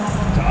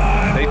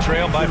 They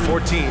trail by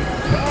 14.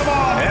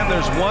 And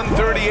there's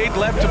 1:38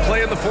 left to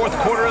play in the fourth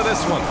quarter of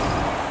this one.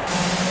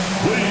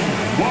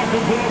 Please welcome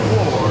to the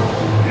floor,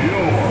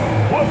 your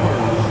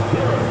Clippers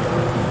Spirit.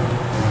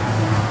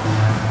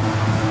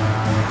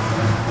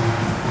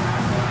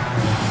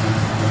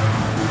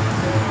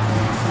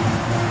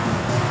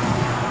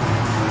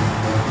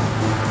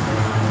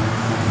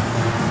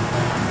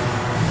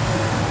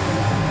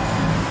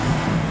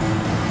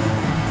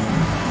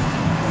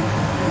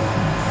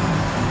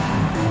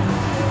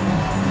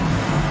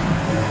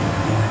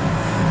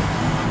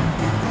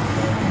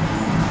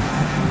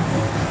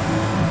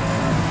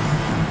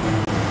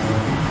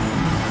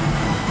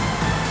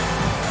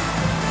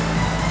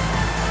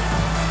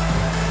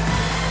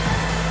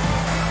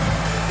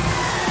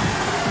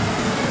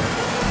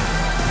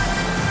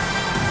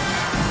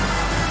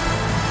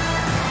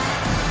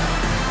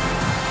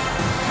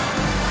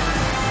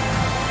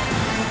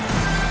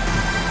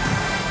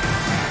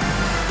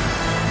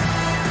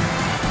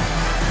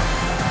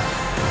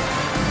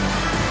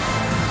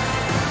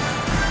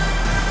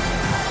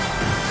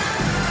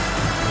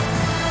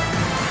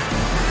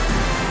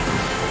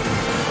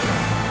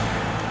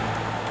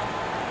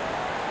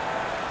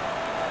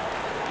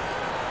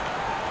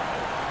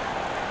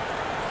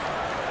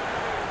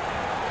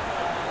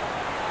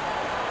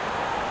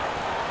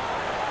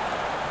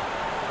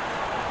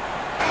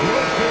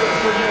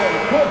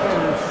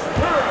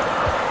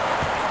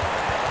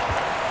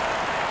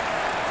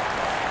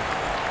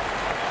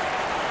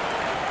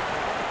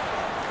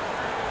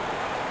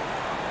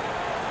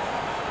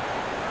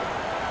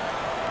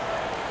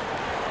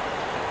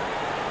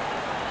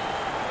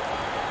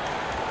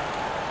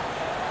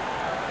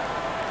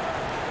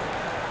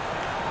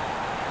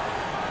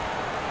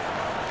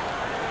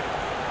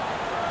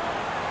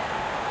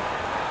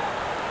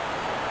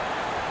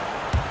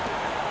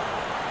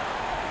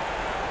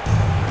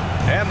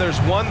 And there's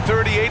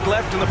 1:38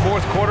 left in the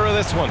fourth quarter of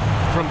this one.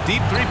 From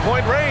deep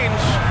three-point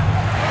range,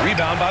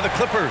 rebound by the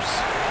Clippers.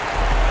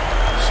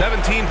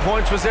 17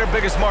 points was their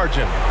biggest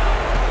margin.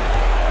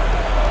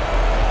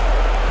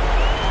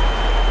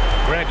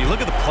 Grant, you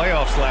look at the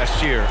playoffs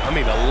last year. I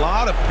mean, a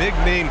lot of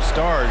big-name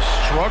stars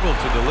struggled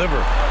to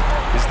deliver.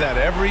 Is that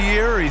every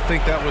year, or you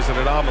think that was an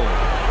anomaly?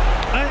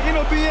 You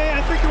know, B.A.,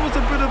 I think it was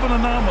a bit of an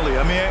anomaly.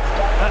 I mean,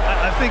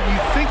 I think you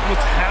think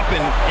what's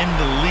happened in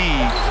the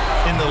league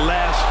in the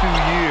last few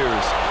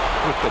years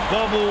with the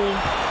bubble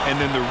and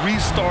then the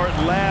restart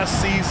last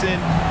season,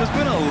 there's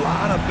been a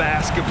lot of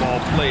basketball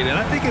played, and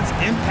I think it's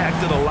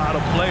impacted a lot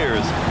of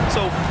players.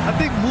 So I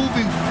think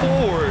moving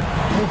forward,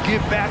 we'll get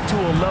back to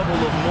a level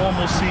of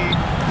normalcy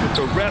with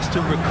the rest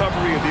and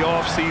recovery of the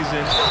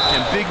offseason,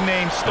 and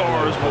big-name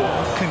stars will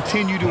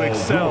continue to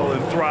excel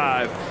and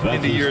thrive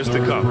in the years to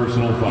come.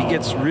 He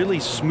gets really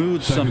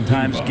smooth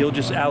sometimes.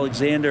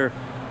 Gilgeous-Alexander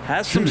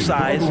has some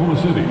size,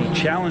 and he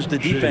challenged the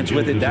defense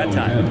with it that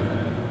time.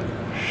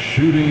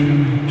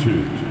 Shooting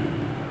 2.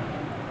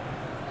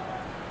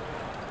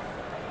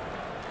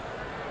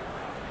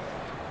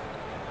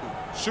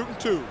 Shooting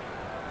 2.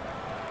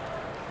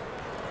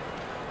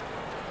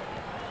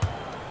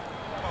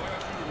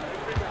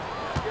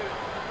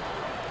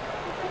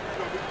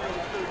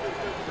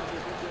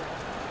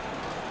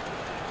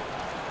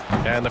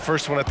 And the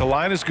first one at the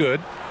line is good.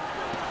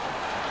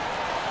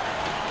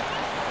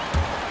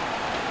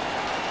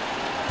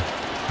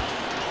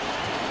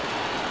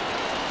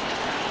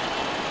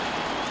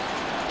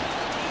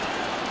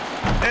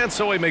 And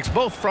so he makes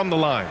both from the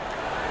line.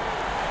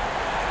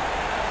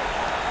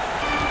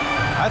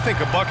 I think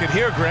a bucket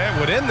here, Grant,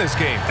 would end this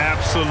game.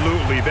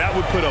 Absolutely. That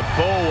would put a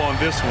bow on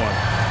this one.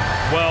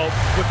 Well,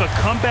 with a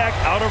comeback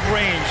out of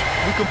range,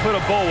 we can put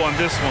a bow on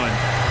this one.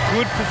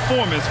 Good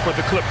performance for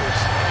the Clippers.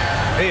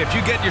 Hey, if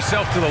you get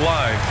yourself to the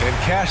line and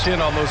cash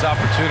in on those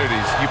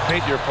opportunities, you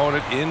paint your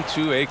opponent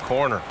into a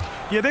corner.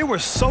 Yeah, they were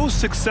so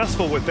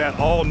successful with that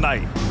all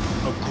night.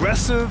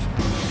 Aggressive,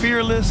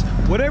 fearless,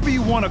 whatever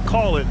you want to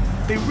call it,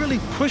 they really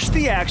pushed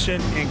the action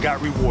and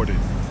got rewarded.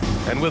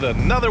 And with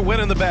another win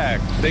in the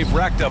bag, they've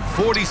racked up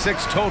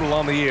 46 total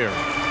on the year.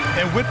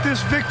 And with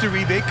this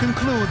victory, they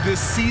conclude this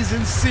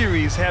season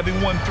series,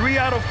 having won 3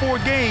 out of 4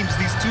 games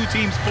these two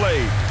teams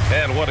played.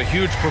 And what a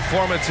huge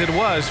performance it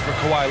was for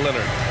Kawhi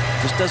Leonard.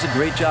 Just does a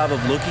great job of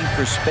looking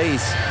for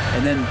space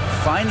and then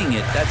finding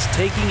it. That's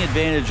taking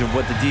advantage of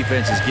what the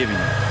defense is giving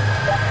you.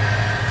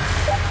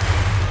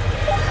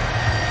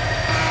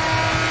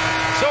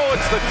 So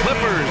it's the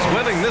Clippers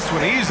winning this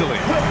one easily.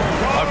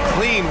 A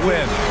clean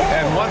win,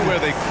 and one where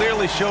they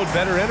clearly showed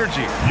better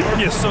energy.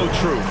 You're so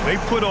true. They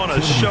put on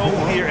a show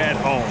here at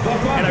home.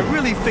 And I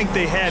really think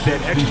they had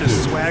that extra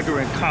swagger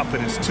and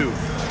confidence, too.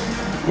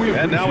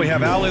 And now we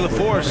have Allie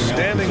LaForce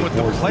standing with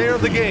the player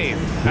of the game.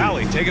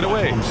 Allie, take it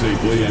away.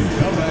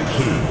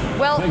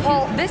 Well,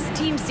 Paul, this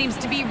team seems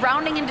to be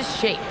rounding into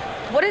shape.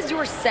 What is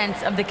your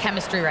sense of the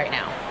chemistry right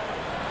now?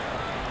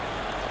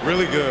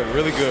 Really good,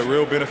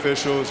 real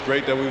beneficial. It's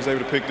great that we was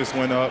able to pick this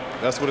one up.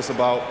 That's what it's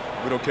about.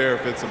 We don't care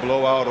if it's a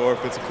blowout or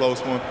if it's a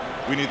close one.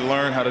 We need to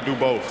learn how to do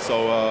both.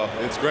 So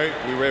it's great.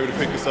 We were able to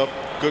pick this up.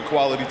 Good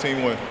quality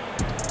team win.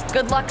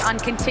 Good luck on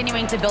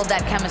continuing to build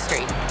that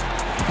chemistry.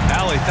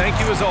 Allie, thank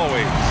you as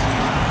always.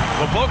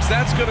 Well, folks,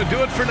 that's going to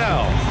do it for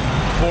now.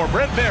 For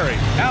Brent Barry,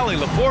 Allie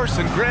LaForce,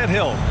 and Grant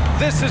Hill,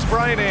 this is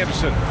Brian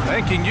Anderson,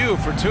 thanking you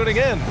for tuning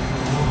in.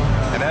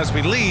 And as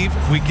we leave,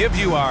 we give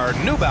you our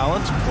New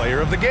Balance Player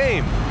of the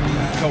Game,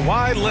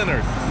 Kawhi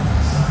Leonard.